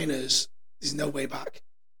the Niners, there's no way back.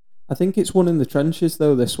 I think it's one in the trenches,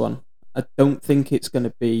 though, this one. I don't think it's going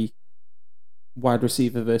to be wide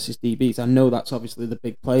receiver versus DBs. I know that's obviously the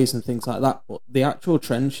big plays and things like that, but the actual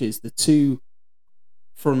trenches, the two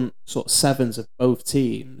front sort of sevens of both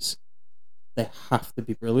teams, they have to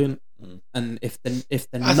be brilliant. And if they're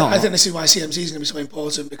not, I think this is why CMC is going to be so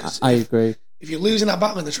important, because I agree. If you're losing that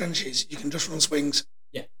battle in the trenches, you can just run swings.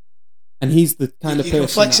 Yeah, and he's the kind of person you can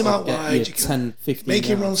flex him out wide. You can 10, 15 make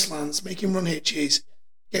him yards. run slants, make him run hitches,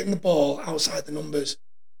 getting the ball outside the numbers,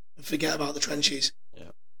 and forget about the trenches. Yeah,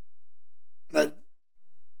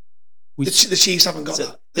 the Chiefs haven't got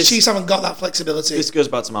that. The Chiefs haven't got that flexibility. This goes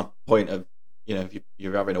back to my point of, you know, if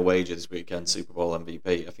you're having a wager this weekend, Super Bowl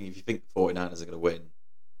MVP, I think if you think the 49ers are going to win,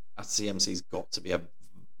 CMC's got to be a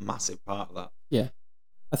massive part of that. Yeah.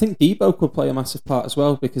 I think Debo could play a massive part as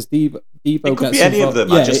well, because Debo it could gets be any involved. of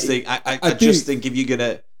them. Yeah, I just think if you're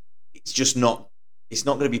gonna, it's not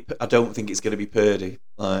gonna be. I don't think it's gonna be Purdy.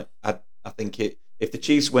 Like I think if the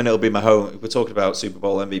Chiefs win, it'll be Mahomes. If we're talking about Super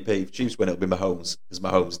Bowl MVP, if the Chiefs win, it'll be Mahomes, because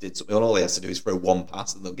Mahomes did something. All he has to do is throw one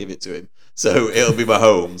pass and they'll give it to him. So it'll be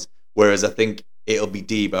Mahomes. Whereas I think it'll be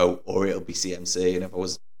Debo or it'll be CMC. And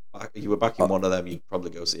if you were backing one of them, you'd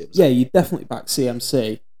probably go CMC. Yeah, you'd definitely back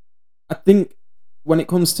CMC. I think when it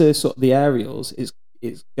comes to sort of the aerials, it's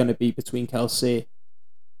going to be between Kelsey.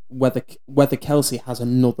 Whether Kelsey has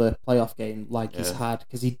another playoff game like he's had,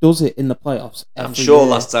 because he does it in the playoffs. I'm sure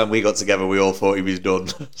last time we got together, we all thought he was done.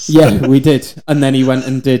 So. Yeah, we did, and then he went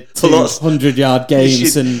and did 200-yard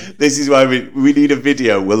games. And this is why we need a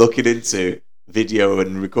video. We're looking into video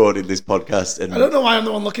and recording this podcast. And I don't know why I'm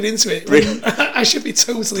the one looking into it. I should be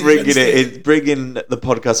totally bringing the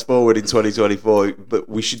podcast forward in 2024. But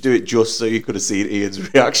we should do it just so you could have seen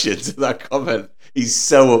Ian's reaction to that comment. He's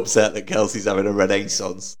so upset that Kelsey's having a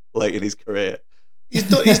renaissance late in his career. He's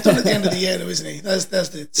done at the end of the year, though, isn't he? That's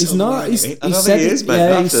the. He's not. I don't think he is,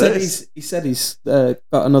 man. He said he's got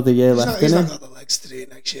another year left. He's not got the legs to do it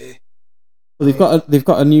next year. Well, they've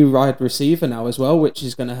got a new wide receiver now as well, which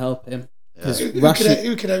is going to to him. Yeah.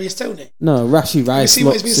 Who Kadarius Toney? No, Rashee Rice. You see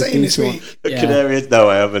what he's been saying this week? Kadarius? No,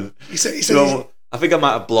 I haven't. He said I think I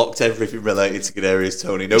might have blocked everything related to Kadarius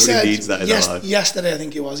Toney. Nobody needs that in their life. Yesterday, I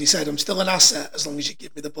think it was. He said, "I'm still an asset as long as you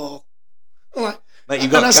give me the ball." I'm like, mate,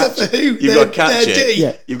 you've got to catch it. You've got to catch it.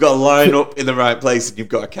 Yeah. You've got to line up in the right place, and you've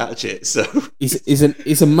got to catch it. So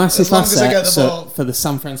he's a massive asset for the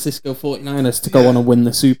San Francisco 49ers to go on and win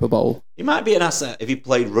the Super Bowl. He might be an asset if he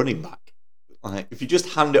played running back. Like, if you just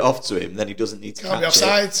hand it off to him, then he doesn't need to catch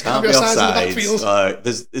it. Can't be offsides in the backfield.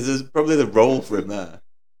 There's probably the role for him there.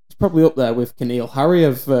 He's probably up there with N'Keal Harry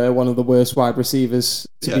of one of the worst wide receivers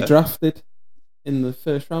to be drafted in the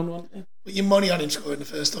first round, wasn't he? But your money on him scoring the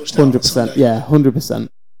first touchdown. 100%, yeah, 100%.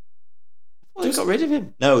 Well, they got rid of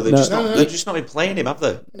him. No, they've just not been playing him, have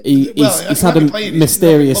they? He's had a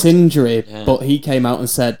mysterious injury, but he came out and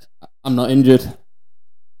said, "I'm not injured."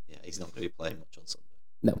 Yeah, he's not going to be playing much on Sunday.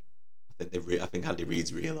 No. I think Andy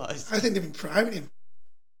Reid's realised. I think they've been priming him.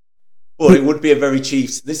 But it would be a very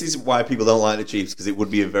Chiefs. This is why people don't like the Chiefs, because it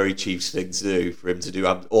would be a very Chiefs thing to do for him to do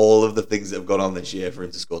all of the things that have gone on this year for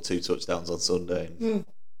him to score 2 touchdowns on Sunday and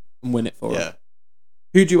win it for him. Yeah.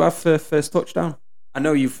 Who do you have for first touchdown? I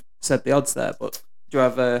know you've said the odds there, but do you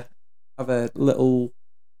have a little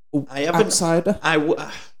outsider? I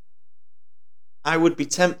would be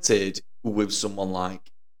tempted with someone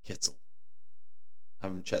like Kittle. I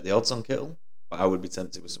haven't checked the odds on Kittle. but I would be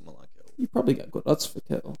tempted with someone like Kittle. You probably get good odds for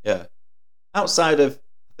Kittle. Yeah. Outside of,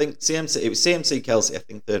 I think it was CMC, Kelsey. I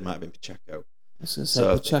think third might have been Pacheco. I was going to say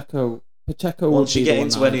Pacheco. Pacheco. Once you get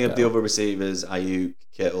into any of the other receivers, Ayuk,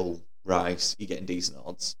 Kittle, Rice, you're getting decent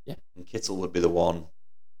odds. Yeah. And Kittle would be the one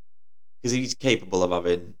because he's capable of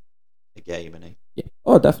having a game, isn't he? Yeah.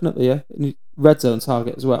 Oh, definitely. Yeah. And red zone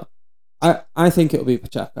target as well. I think it'll be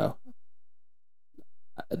Pacheco.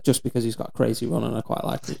 Just because he's got a crazy run and I quite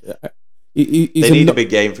like it. They need a big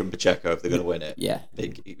game from Pacheco if they're going to win it. Yeah.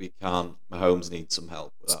 We can't. Mahomes needs some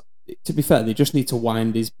help with that. To be fair, they just need to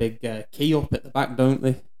wind his big key up at the back, don't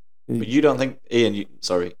they? But you don't think, Ian, you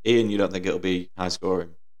don't think it'll be high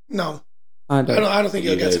scoring? No. I don't think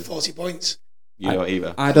he'll get to 40 points. You don't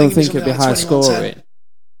either? I don't think it'll be high scoring.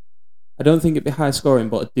 I don't think it'll be high scoring,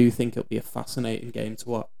 but I do think it'll be a fascinating game to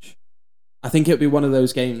watch. I think it'll be one of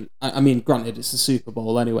those games. I mean, granted, it's the Super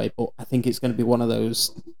Bowl anyway, but I think it's going to be one of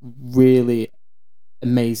those really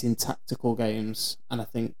amazing tactical games, and I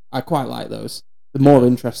think I quite like those. They're more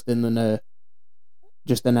interesting than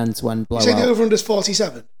just an end-to-end blowout. You say the over-under is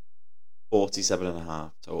 47?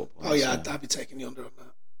 47.5 total points. Oh, yeah, I'd be taking the under on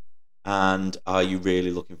that. And are you really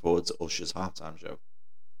looking forward to Usher's halftime show?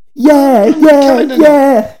 Yeah.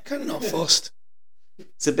 Kind of not fussed.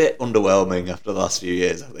 It's a bit underwhelming after the last few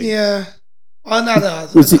years, I think. Yeah. Oh, no.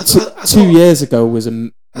 Was it 2 years ago? I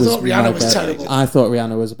thought Rihanna was terrible. I thought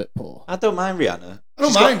Rihanna was a bit poor. I don't mind Rihanna. I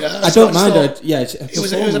don't mind her. I don't mind her. Yeah, it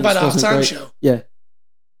was a bad halftime show. Yeah,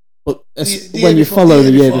 but when you follow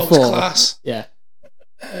the year before, class. Yeah.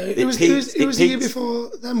 It was the year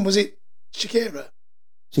before them. Was it Shakira?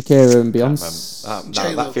 Shakira and Beyonce.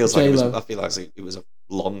 That feels like it was a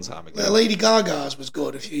long time ago. Well, Lady Gaga's was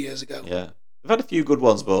good a few years ago. Yeah. We've had a few good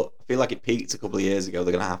ones, but I feel like it peaked a couple of years ago.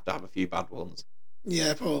 They're going to have a few bad ones.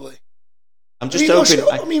 Yeah, probably. I'm just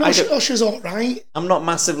hoping. Usher's all right. I'm not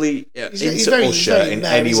massively into Usher in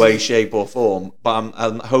any way, shape, or form, but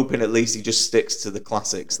I'm hoping at least he just sticks to the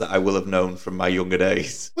classics that I will have known from my younger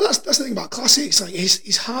days. Well, that's the thing about classics. Like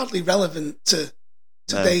he's hardly relevant to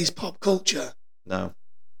today's pop culture. No.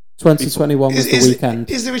 2021 was the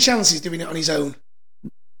weekend. Is there a chance he's doing it on his own?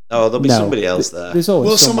 Oh, there'll be somebody else there.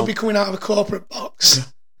 Will someone be coming out of a corporate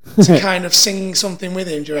box to kind of sing something with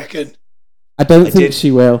him, do you reckon? I don't think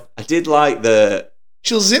she will. I did like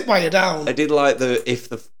she'll zip wire down. I did like if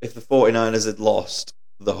the 49ers had lost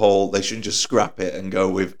they should just scrap it and go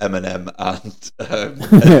with Eminem and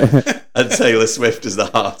Taylor Swift as the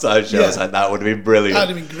halftime show. Yeah. I was like, that would have been brilliant.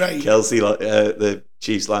 That'd have been great. Kelsey, the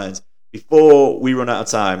Chiefs Lions. Before we run out of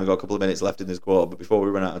time, we've got a couple of minutes left in this quarter, but before we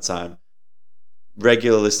run out of time,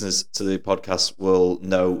 regular listeners to the podcast will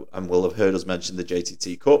know and will have heard us mention the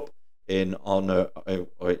JTT Cup in honor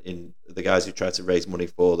in the guys who try to raise money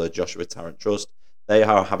for the Joshua Tarrant Trust. They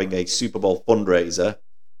are having a Super Bowl fundraiser.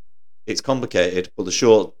 It's complicated, but the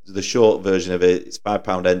short version of it's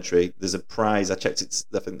 £5 entry. There's a prize. I checked it.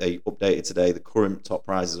 I think they updated today. The current top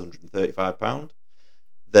prize is £135.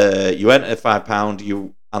 You enter £5.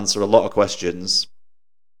 You answer a lot of questions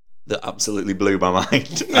that absolutely blew my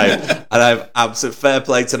mind. I've absolute fair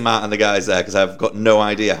play to Matt and the guys there because I've got no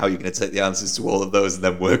idea how you're going to take the answers to all of those and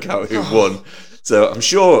then work out who won. So I'm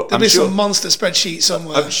sure there'll be some monster spreadsheet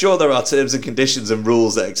somewhere. I'm sure there are terms and conditions and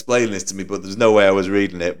rules that explain this to me, but there's no way I was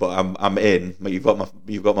reading it. But I'm in. You've got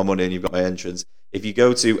my money and you've got my entrance. If you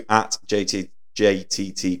go to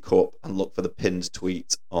 @JTT Cup and look for the pinned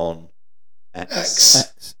tweet on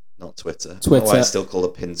X. Not Twitter. I still call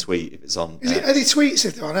it pinned tweet if it's on X. Are they tweets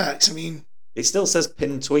if they're on X? I mean, it still says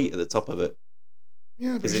pinned tweet at the top of it.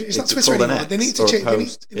 Yeah, but it's not Twitter anymore. They need to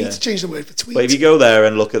change the word for tweet. But if you go there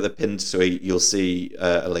and look at the pinned tweet, you'll see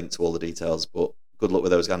a link to all the details. But good luck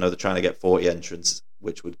with those. I know they're trying to get 40 entrants,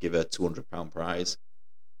 which would give a £200 prize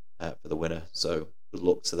for the winner. So good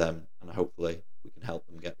luck to them, and hopefully we can help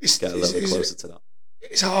them get a little bit closer to that.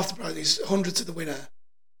 It's half the prize. It's 100 to the winner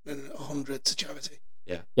and 100 to charity.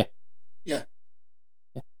 Yeah.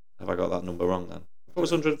 Have I got that number wrong then? I thought it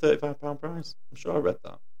was £135 prize. I'm sure I read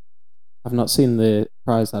that. I've not seen the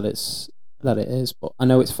prize that it is, but I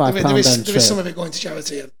know it's £5 entry. There is some of it going to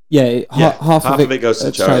charity. Half of it goes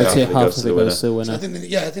to charity, half of it goes to the winner. So I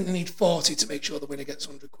think they need 40 to make sure the winner gets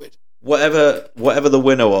 £100. Whatever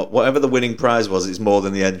the winning prize was, it's more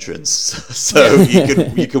than the entrance. So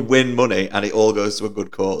you could win money, and it all goes to a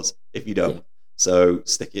good cause. If you don't, so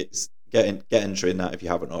stick it. Get entry in that if you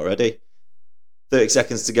haven't already. 30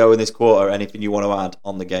 seconds to go in this quarter. Anything you want to add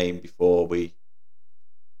on the game before we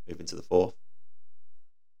move into the fourth?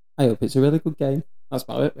 I hope it's a really good game. That's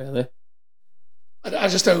about it, really. I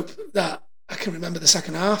just hope that I can remember the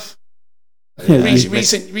second half.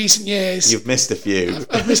 recent years. You've missed a few.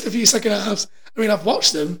 I've missed a few second halves. I mean, I've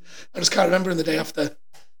watched them. I just can't remember in the day after.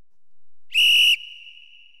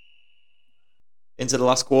 Into the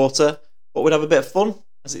last quarter, but we'd have a bit of fun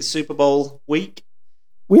as it's Super Bowl week.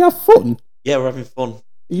 We have fun? Yeah, we're having fun. Are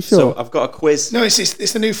you sure? So I've got a quiz. No,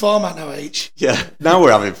 it's the new format now, H. Yeah, now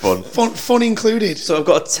we're having fun. Fun included. So I've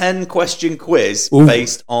got a 10-question quiz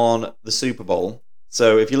based on the Super Bowl.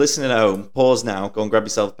 So if you're listening at home, pause now, go and grab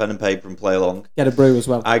yourself a pen and paper and play along. Get a brew as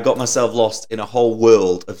well. I got myself lost in a whole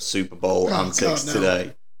world of Super Bowl antics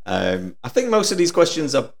today. I think most of these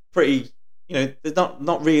questions are pretty, they're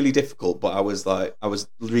not really difficult, but I was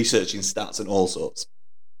researching stats and all sorts.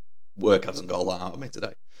 Work hasn't got a lot out of me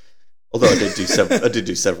today. Although I did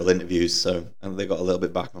do several interviews, and they got a little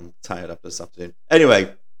bit back. I'm tired after this afternoon.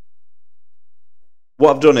 Anyway,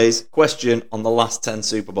 what I've done is question on the last 10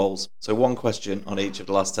 Super Bowls. So one question on each of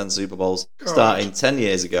the last 10 Super Bowls, starting 10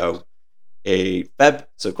 years ago.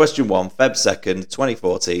 So question 1, Feb 2nd,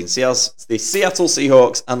 2014. The Seattle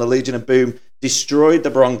Seahawks and the Legion of Boom destroyed the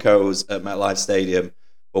Broncos at MetLife Stadium.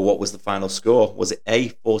 But what was the final score? Was it A,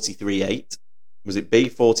 43-8? Was it B,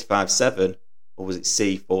 45-7? Or was it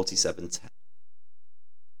C, 47-10?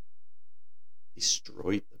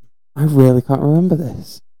 Destroyed them. I really can't remember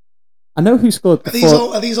this. I know who scored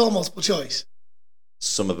before. Are these all multiple choice?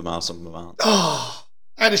 Some of them are, some of them aren't. Oh,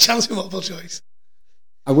 I had a chance with multiple choice.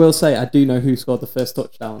 I will say I do know who scored the first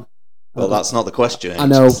touchdown. Well, that's not the question. I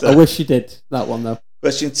know. So. I wish you did that one, though.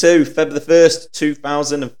 Question 2, Feb the 1st,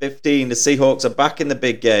 2015. The Seahawks are back in the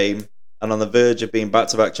big game and on the verge of being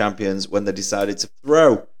back-to-back champions when they decided to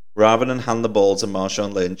throw rather than hand the ball to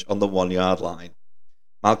Marshawn Lynch on the 1-yard line.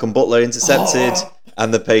 Malcolm Butler intercepted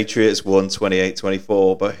and the Patriots won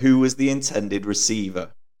 28-24, but who was the intended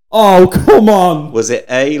receiver? Oh, come on! Was it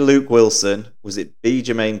A, Luke Wilson, was it B,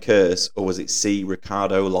 Jermaine Kearse, or was it C,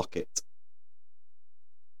 Ricardo Lockett?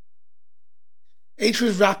 H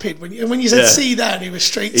was rapid. When you said C there, he was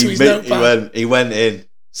straight to his notepad. He went in.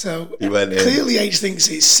 So clearly H thinks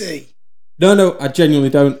it's C. No, I genuinely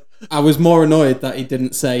don't. I was more annoyed that he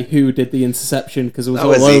didn't say who did the interception because it was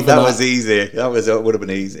all over that. That was easy. That would have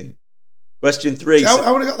been easy. Question 3. So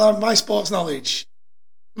I would have got that my sports knowledge.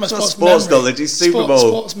 My sports knowledge is Super Bowl.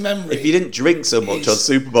 Sports memory. If you didn't drink so much on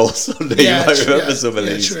Super Bowl Sunday, you might remember some of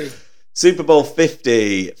these. True. Super Bowl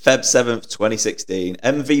 50, Feb 7th, 2016.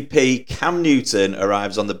 MVP Cam Newton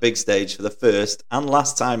arrives on the big stage for the first and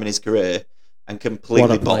last time in his career and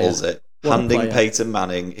completely bottles it, handing Peyton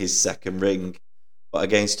Manning his second ring. But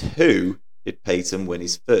against who did Peyton win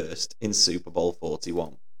his first in Super Bowl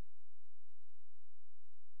 41?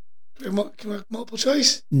 Can we have multiple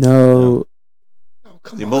choice? No. Oh,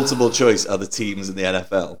 come the on. Multiple choice are the teams in the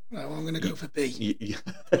NFL. Right, well, I'm going to go for B.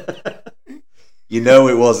 You know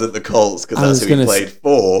it wasn't the Colts because that's who he played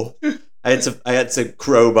for. I had to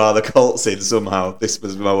crowbar the Colts in somehow. This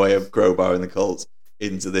was my way of crowbarring the Colts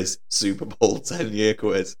into this Super Bowl 10-year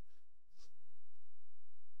quiz.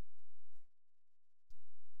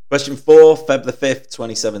 Question 4, Feb the 5th,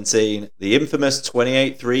 2017. The infamous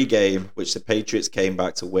 28-3 game, which the Patriots came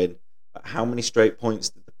back to win. But how many straight points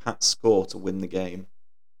did the Pats score to win the game?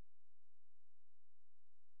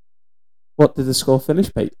 What did the score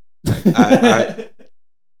finish, Pete? I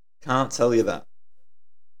can't tell you that.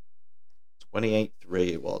 28-3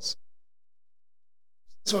 it was.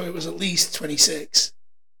 So it was at least 26.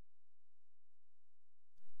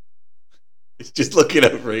 It's just looking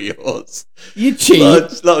over at yours. You cheat.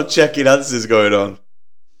 A lot of checking answers going on.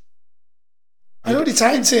 I already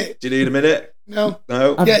typed it. Do you need a minute? No.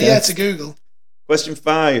 Yeah, to Google. Question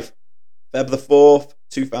 5. Feb the 4th,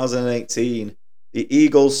 2018. The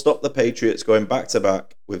Eagles stopped the Patriots going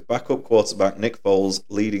back-to-back with backup quarterback Nick Foles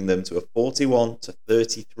leading them to a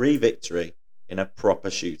 41-33 victory in a proper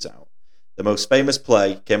shootout. The most famous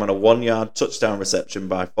play came on a 1-yard touchdown reception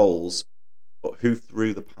by Foles, but who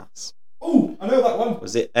threw the pass? Oh, I know that one.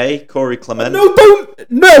 Was it A, Corey Clement? No,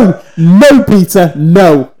 Peter,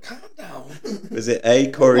 no. Calm down. Was it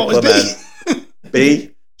A, Corey Clement,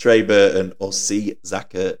 B, Trey Burton, or C, Zach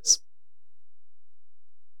Ertz?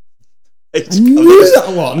 I knew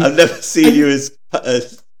that one. I've never seen you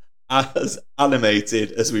as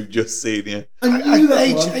animated as we've just seen you.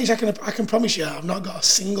 I can promise you I've not got a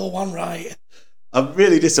single one right. I'm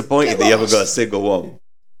really disappointed that you haven't got a single one.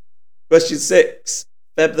 Question 6.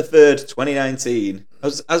 Feb the 3rd, 2019.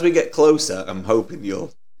 As we get closer, I'm hoping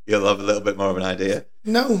you'll have a little bit more of an idea.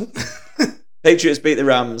 No. Patriots beat the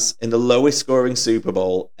Rams in the lowest scoring Super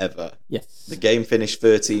Bowl ever. Yes. The game finished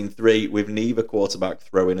 13-3 with neither quarterback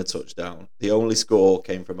throwing a touchdown. The only score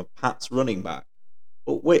came from a Pats running back.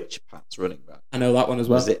 But which Pats running back? I know that one as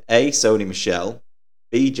well. Was it A, Sony Michel,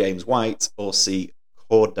 B. James White, or C.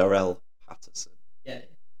 Cordarrelle Patterson? Yeah.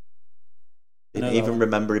 Didn't even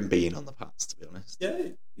remember him being on the Pats, to be honest. Yeah,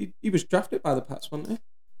 he was drafted by the Pats, wasn't he?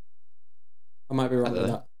 I might be wrong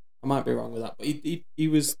with that. But he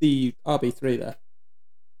was the RB3 there.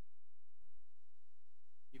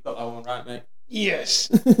 You've got that one right, mate. Yes.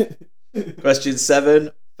 Question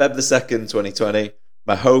 7, Feb the 2nd, 2020.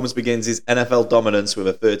 Mahomes begins his NFL dominance with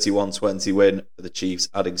a 31-20 win for the Chiefs,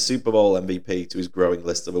 adding Super Bowl MVP to his growing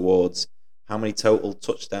list of awards. How many total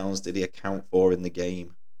touchdowns did he account for in the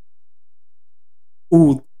game?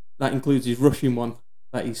 Ooh, that includes his rushing one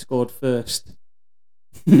that he scored first.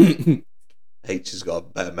 H has got a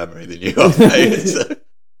better memory than you have, mate. So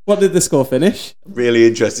what did the score finish? really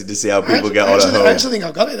interested to see how people get on at home. I actually think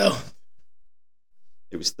I've got it, though.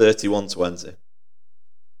 It was 31-20.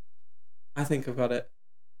 I think I've got it.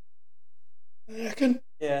 I reckon.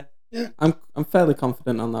 Yeah. Yeah. I'm fairly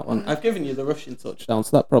confident on that one. I've given you the rushing touchdown,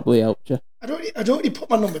 so that probably helped you. I'd already put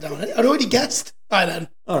my number down. I'd already guessed by then.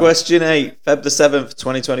 Right. Question 8, Feb the 7th,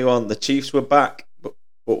 2021. The Chiefs were back,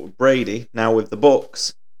 but Brady, now with the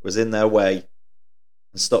Bucs, was in their way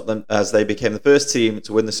and stopped them as they became the first team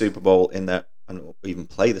to win the Super Bowl and even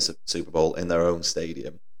play the Super Bowl in their own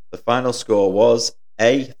stadium. The final score was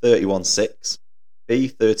A, 31-6, B,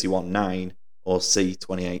 31-9, or C,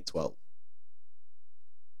 28-12.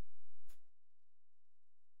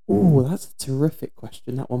 Ooh, that's a terrific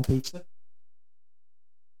question, that one, Peter.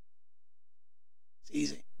 It's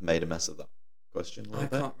easy. I made a mess of that question a little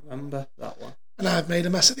bit. Can't remember that one. And I've made a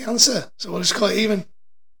mess of the answer, so we'll just call it even.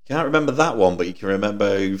 You can't remember that one, but you can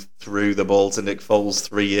remember who threw the ball to Nick Foles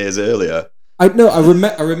 3 years earlier. I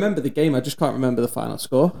remember the game, I just can't remember the final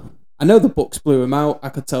score. I know the Bucs blew him out. I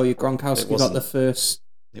could tell you Gronkowski got the first.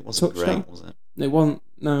 It wasn't touchdown. great, was it? It wasn't.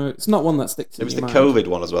 No, it's not one that sticks in It was your the mind. COVID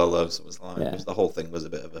one as well, though. So it was like the whole thing was a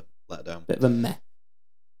bit of a letdown. Bit of a meh.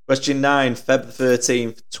 Question 9, Feb the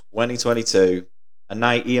 13th, 2022. A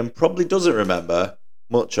night Ian probably doesn't remember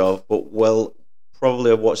much of, but will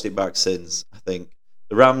probably have watched it back since, I think.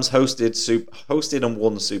 The Rams hosted and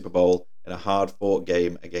won the Super Bowl in a hard-fought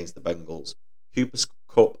game against the Bengals. Cooper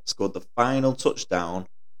Kupp scored the final touchdown.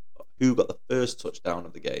 Who got the first touchdown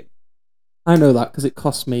of the game? I know that because it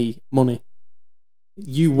cost me money.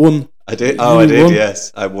 You won. I did. I did.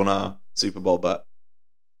 Yes, I won our Super Bowl bet.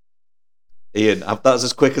 Ian, that's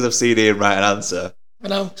as quick as I've seen Ian write an answer. I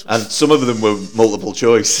know. And some of them were multiple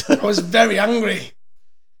choice. I was very angry.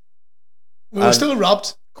 We were still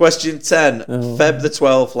robbed. Question 10. Feb the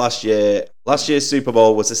 12th last year. Last year's Super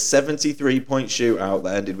Bowl was a 73-point shootout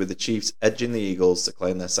that ended with the Chiefs edging the Eagles to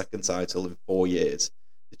claim their second title in 4 years.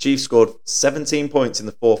 The Chiefs scored 17 points in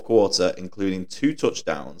the fourth quarter, including 2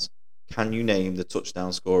 touchdowns. Can you name the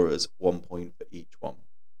touchdown scorers? 1 point for each one.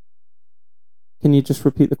 Can you just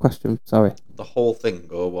repeat the question? Sorry. The whole thing,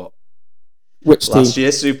 or what? Which team? Last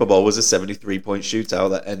year's Super Bowl was a 73-point shootout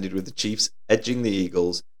that ended with the Chiefs edging the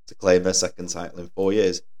Eagles to claim their second title in 4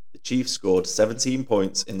 years. The Chiefs scored 17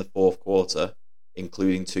 points in the fourth quarter,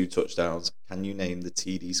 including 2 touchdowns. Can you name the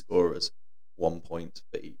TD scorers? 1 point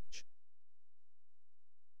for each.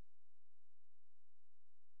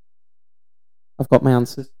 I've got my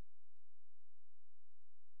answers.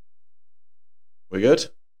 We good?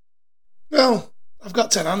 Well, I've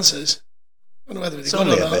got 10 answers. I don't know whether it's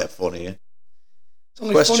only good or a not. bit funny. It's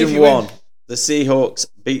only funny Question if you 1. win. The Seahawks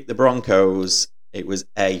beat the Broncos. It was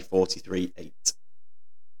A, 43-8. You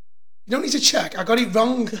don't need to check. I got it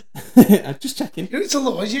wrong. I'm just checking. You don't need to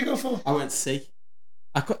look. What did you go for? I went C.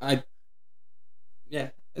 Yeah,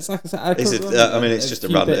 it's like I said. It's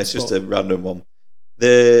just a random one.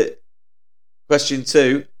 The question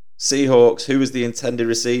 2, Seahawks. Who was the intended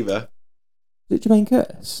receiver? Is it Jermaine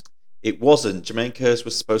Curtis? It wasn't. Jermaine Curtis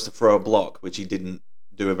was supposed to throw a block, which he didn't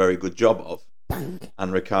do a very good job of. Bang.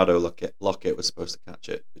 And Ricardo Lockett was supposed to catch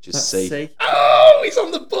it, which is C. Oh, he's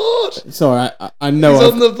on the board. It's all right. I know.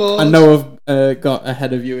 He's on the board. I know I've got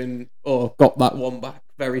ahead of you or got that one back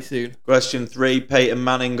very soon. Question 3, Peyton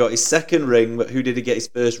Manning got his second ring, but who did he get his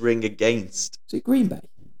first ring against? Is it Green Bay?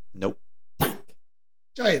 Nope.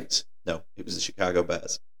 Giants. No, it was the Chicago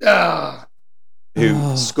Bears. Ah.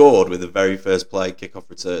 Who scored with the very first play, kickoff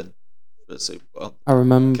return for the Super Bowl. I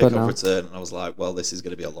remember Kickoff now. return, and I was like, well, this is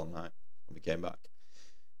going to be a long night. And we came back.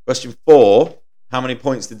 Question 4, how many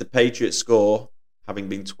points did the Patriots score, having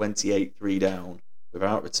been 28-3 down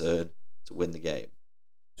without return to win the game?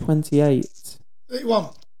 28. 31.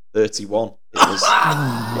 31.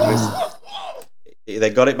 They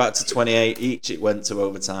got it back to 28 each. It went to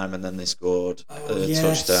overtime, and then they scored a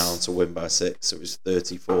touchdown to win by 6. So it was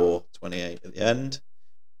 34-28 at the end.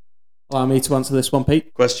 Allow me to answer this one,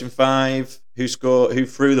 Pete. Question 5. Who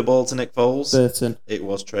threw the ball to Nick Foles? Burton. It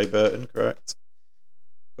was Trey Burton, correct.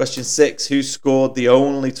 Question 6. Who scored the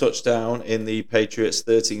only touchdown in the Patriots'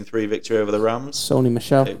 13-3 victory over the Rams? Sony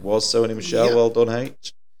Michel. It was Sony Michel. Yeah. Well done,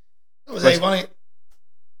 H. That was A, wasn't it?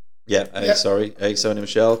 Yeah, A, sorry. A, Sony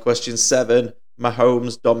Michel. Question 7.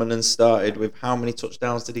 Mahomes' dominance started with how many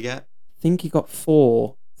touchdowns did he get? I think he got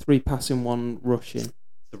 4. 3 passing, 1 rushing.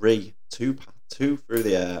 3. 2 through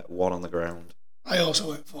the air, 1 on the ground. I also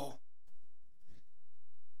went 4.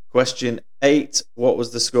 Question 8. What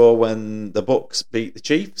was the score when the Bucs beat the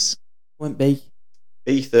Chiefs? Went B.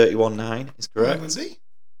 B, 31-9 is correct. Went B.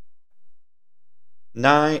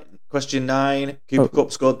 9. Question 9. Cooper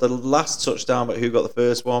Kupp scored the last touchdown, but who got the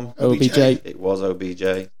first one? OBJ. It was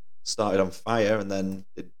OBJ. Started on fire, and then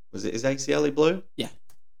was it his ACL he blew? Yeah.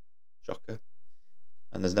 Shocker.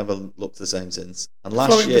 And there's never looked the same since. And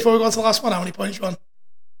before we go on to the last one, how many points you on?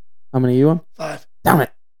 How many are you on? 5. Damn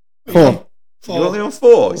it. 4. You're only on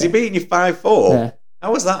 4. Is he beating you 5-4? Yeah.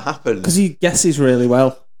 How has that happened? Because he guesses really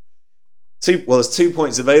well. There's 2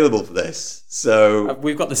 points available for this. So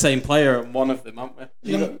we've got the same player on one of them, haven't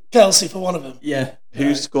we? You got Kelsey for one of them. Yeah.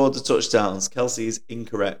 Who scored the touchdowns? Kelsey is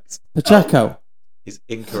incorrect. Pacheco is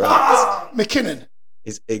incorrect. McKinnon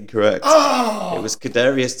is incorrect. It was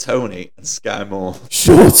Kadarius Toney and Sky Moore.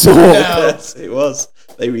 Shut up. Yes, it was.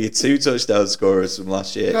 They were your 2 touchdown scorers from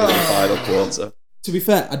last year in the final quarter. To be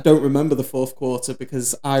fair, I don't remember the fourth quarter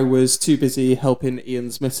because I was too busy helping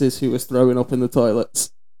Ian's missus who was throwing up in the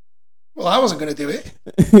toilets. Well, I wasn't going to do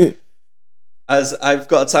it. As I've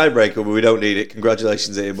got a tiebreaker, but we don't need it.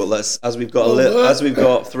 Congratulations, Ian. But as we've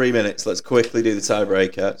got 3 minutes, let's quickly do the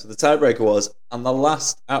tiebreaker. So the tiebreaker was, on the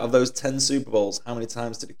last out of those 10 Super Bowls, how many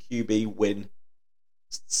times did a QB win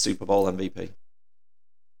Super Bowl MVP?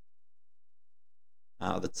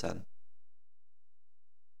 Out of the 10.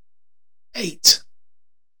 8.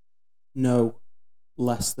 No,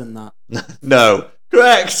 less than that. No,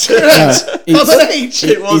 correct. It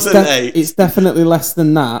was an 8. It's definitely less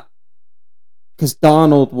than that because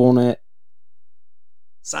Darnold won it.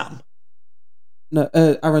 Sam. No,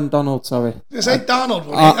 Aaron Donald. Sorry. You say Darnold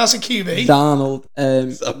won it. That's a QB. Darnold.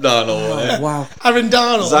 Sam Darnold won it. Wow. Aaron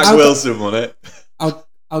Darnold. Zach Wilson won it.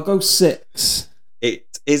 I'll go 6.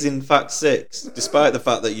 It is in fact 6, despite the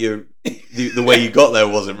fact that the way you got there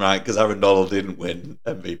wasn't right because Aaron Donald didn't win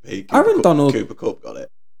MVP. Cooper Kupp got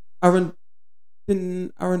it.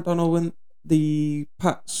 Didn't Aaron Donald win the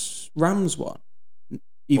Pats Rams one?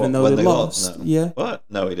 Even though they lost. No. Yeah. What?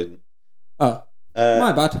 No, he didn't. Oh.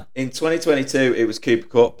 My bad. In 2022, it was Cooper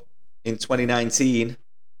Kupp. In 2019,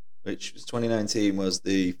 was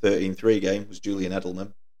the 13-3 game, was Julian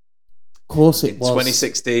Edelman. Of course it was. In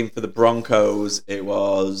 2016, for the Broncos, it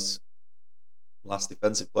was last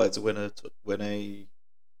defensive player to win a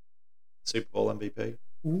Super Bowl MVP.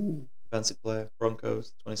 Ooh. Defensive player,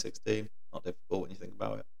 Broncos, 2016. Not difficult when you think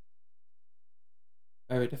about it.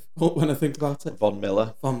 Very difficult when I think about it. Von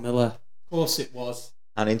Miller. Of course it was.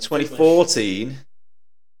 And in 2014,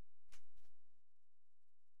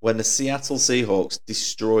 when the Seattle Seahawks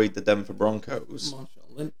destroyed the Denver Broncos,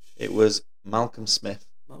 it was Malcolm Smith,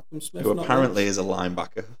 who apparently is a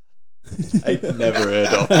linebacker. I'd never heard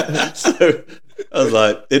of. So I was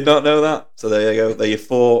like, did not know that. So there you go. They're your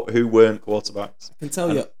 4 who weren't quarterbacks. I can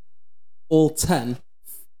tell you, all 10,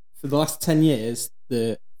 for the last 10 years,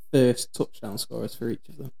 the first touchdown scorers for each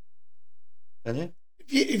of them. Can you?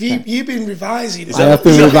 You've been revising. I have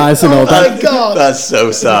been revising all that. Oh my God. That's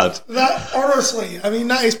so sad. That honestly, I mean,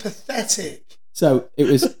 that is pathetic. So it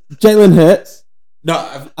was Jalen Hurts.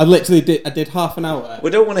 No, I literally did half an hour. We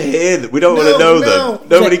don't want to hear them. We don't want to know them.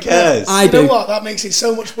 Nobody cares. I do. You know what? That makes it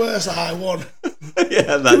so much worse that I won.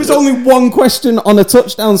 Yeah, there was only one question on a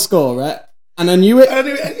touchdown scorer, and I knew it. I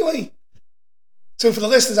knew it anyway. So for the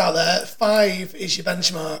listeners out there, 5 is your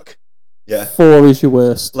benchmark. Yeah. 4 is your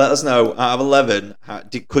worst. Let us know. Out of 11,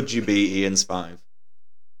 could you beat Ian's 5?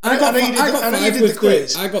 I got the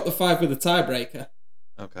quiz. I got the 5 with the tiebreaker.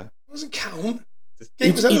 Okay. It doesn't count.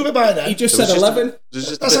 Game was over by then. He just said 11.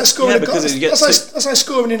 That's like scoring. That's like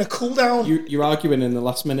scoring in a cool down. You're arguing in the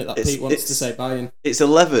last minute that Pete wants to say buy-in. It's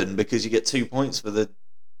 11 because you get 2 points for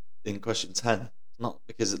in question 10, not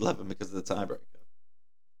because it's 11 because of the tiebreaker.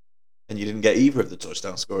 And you didn't get either of the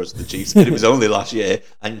touchdown scorers of the Chiefs. It was only last year,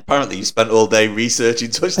 and apparently you spent all day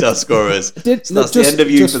researching touchdown scorers. So that's the end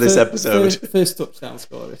of you for this episode. First touchdown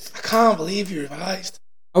scorers. I can't believe you revised.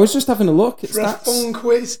 I was just having a look. For a fun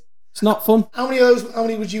quiz. It's not fun. How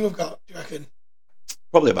many would you have got, do you reckon?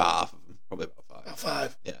 Probably about half of them. Probably about 5. About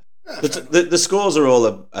 5? Yeah. The scores are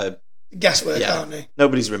all guesswork, aren't they?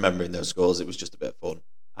 Nobody's remembering those scores. It was just a bit of fun.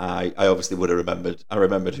 I obviously would have remembered. I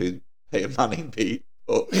remembered who Peyton Manning beat.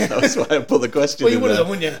 But that's why I put the question. Well, you would have done,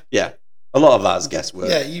 wouldn't you? Yeah, a lot of that is guesswork.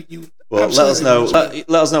 Yeah, you. Well, let us know. Let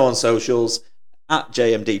us know on socials at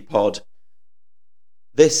JMD Pod.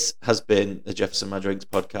 This has been the Jefferson My Drinks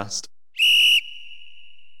podcast.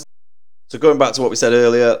 So going back to what we said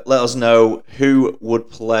earlier, let us know who would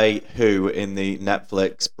play who in the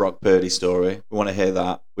Netflix Brock Purdy story. We want to hear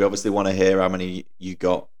that. We obviously want to hear how many you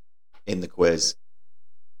got in the quiz.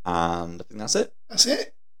 And I think that's it. That's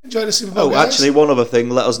it. Enjoy the Super Bowl, guys. Actually, one other thing.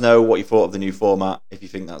 Let us know what you thought of the new format, if you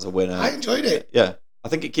think that's a winner. I enjoyed it. Yeah. I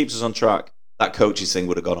think it keeps us on track. That coaches thing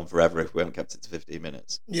would have gone on forever if we hadn't kept it to 15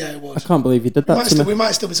 minutes. Yeah, it was. I can't believe you did that. We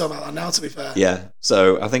might still be talking about that now, to be fair. Yeah.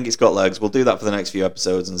 So I think it's got legs. We'll do that for the next few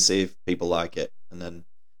episodes and see if people like it. And then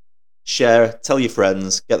share, tell your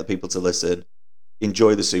friends, get the people to listen.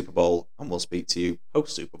 Enjoy the Super Bowl, and we'll speak to you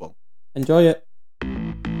post Super Bowl. Enjoy it.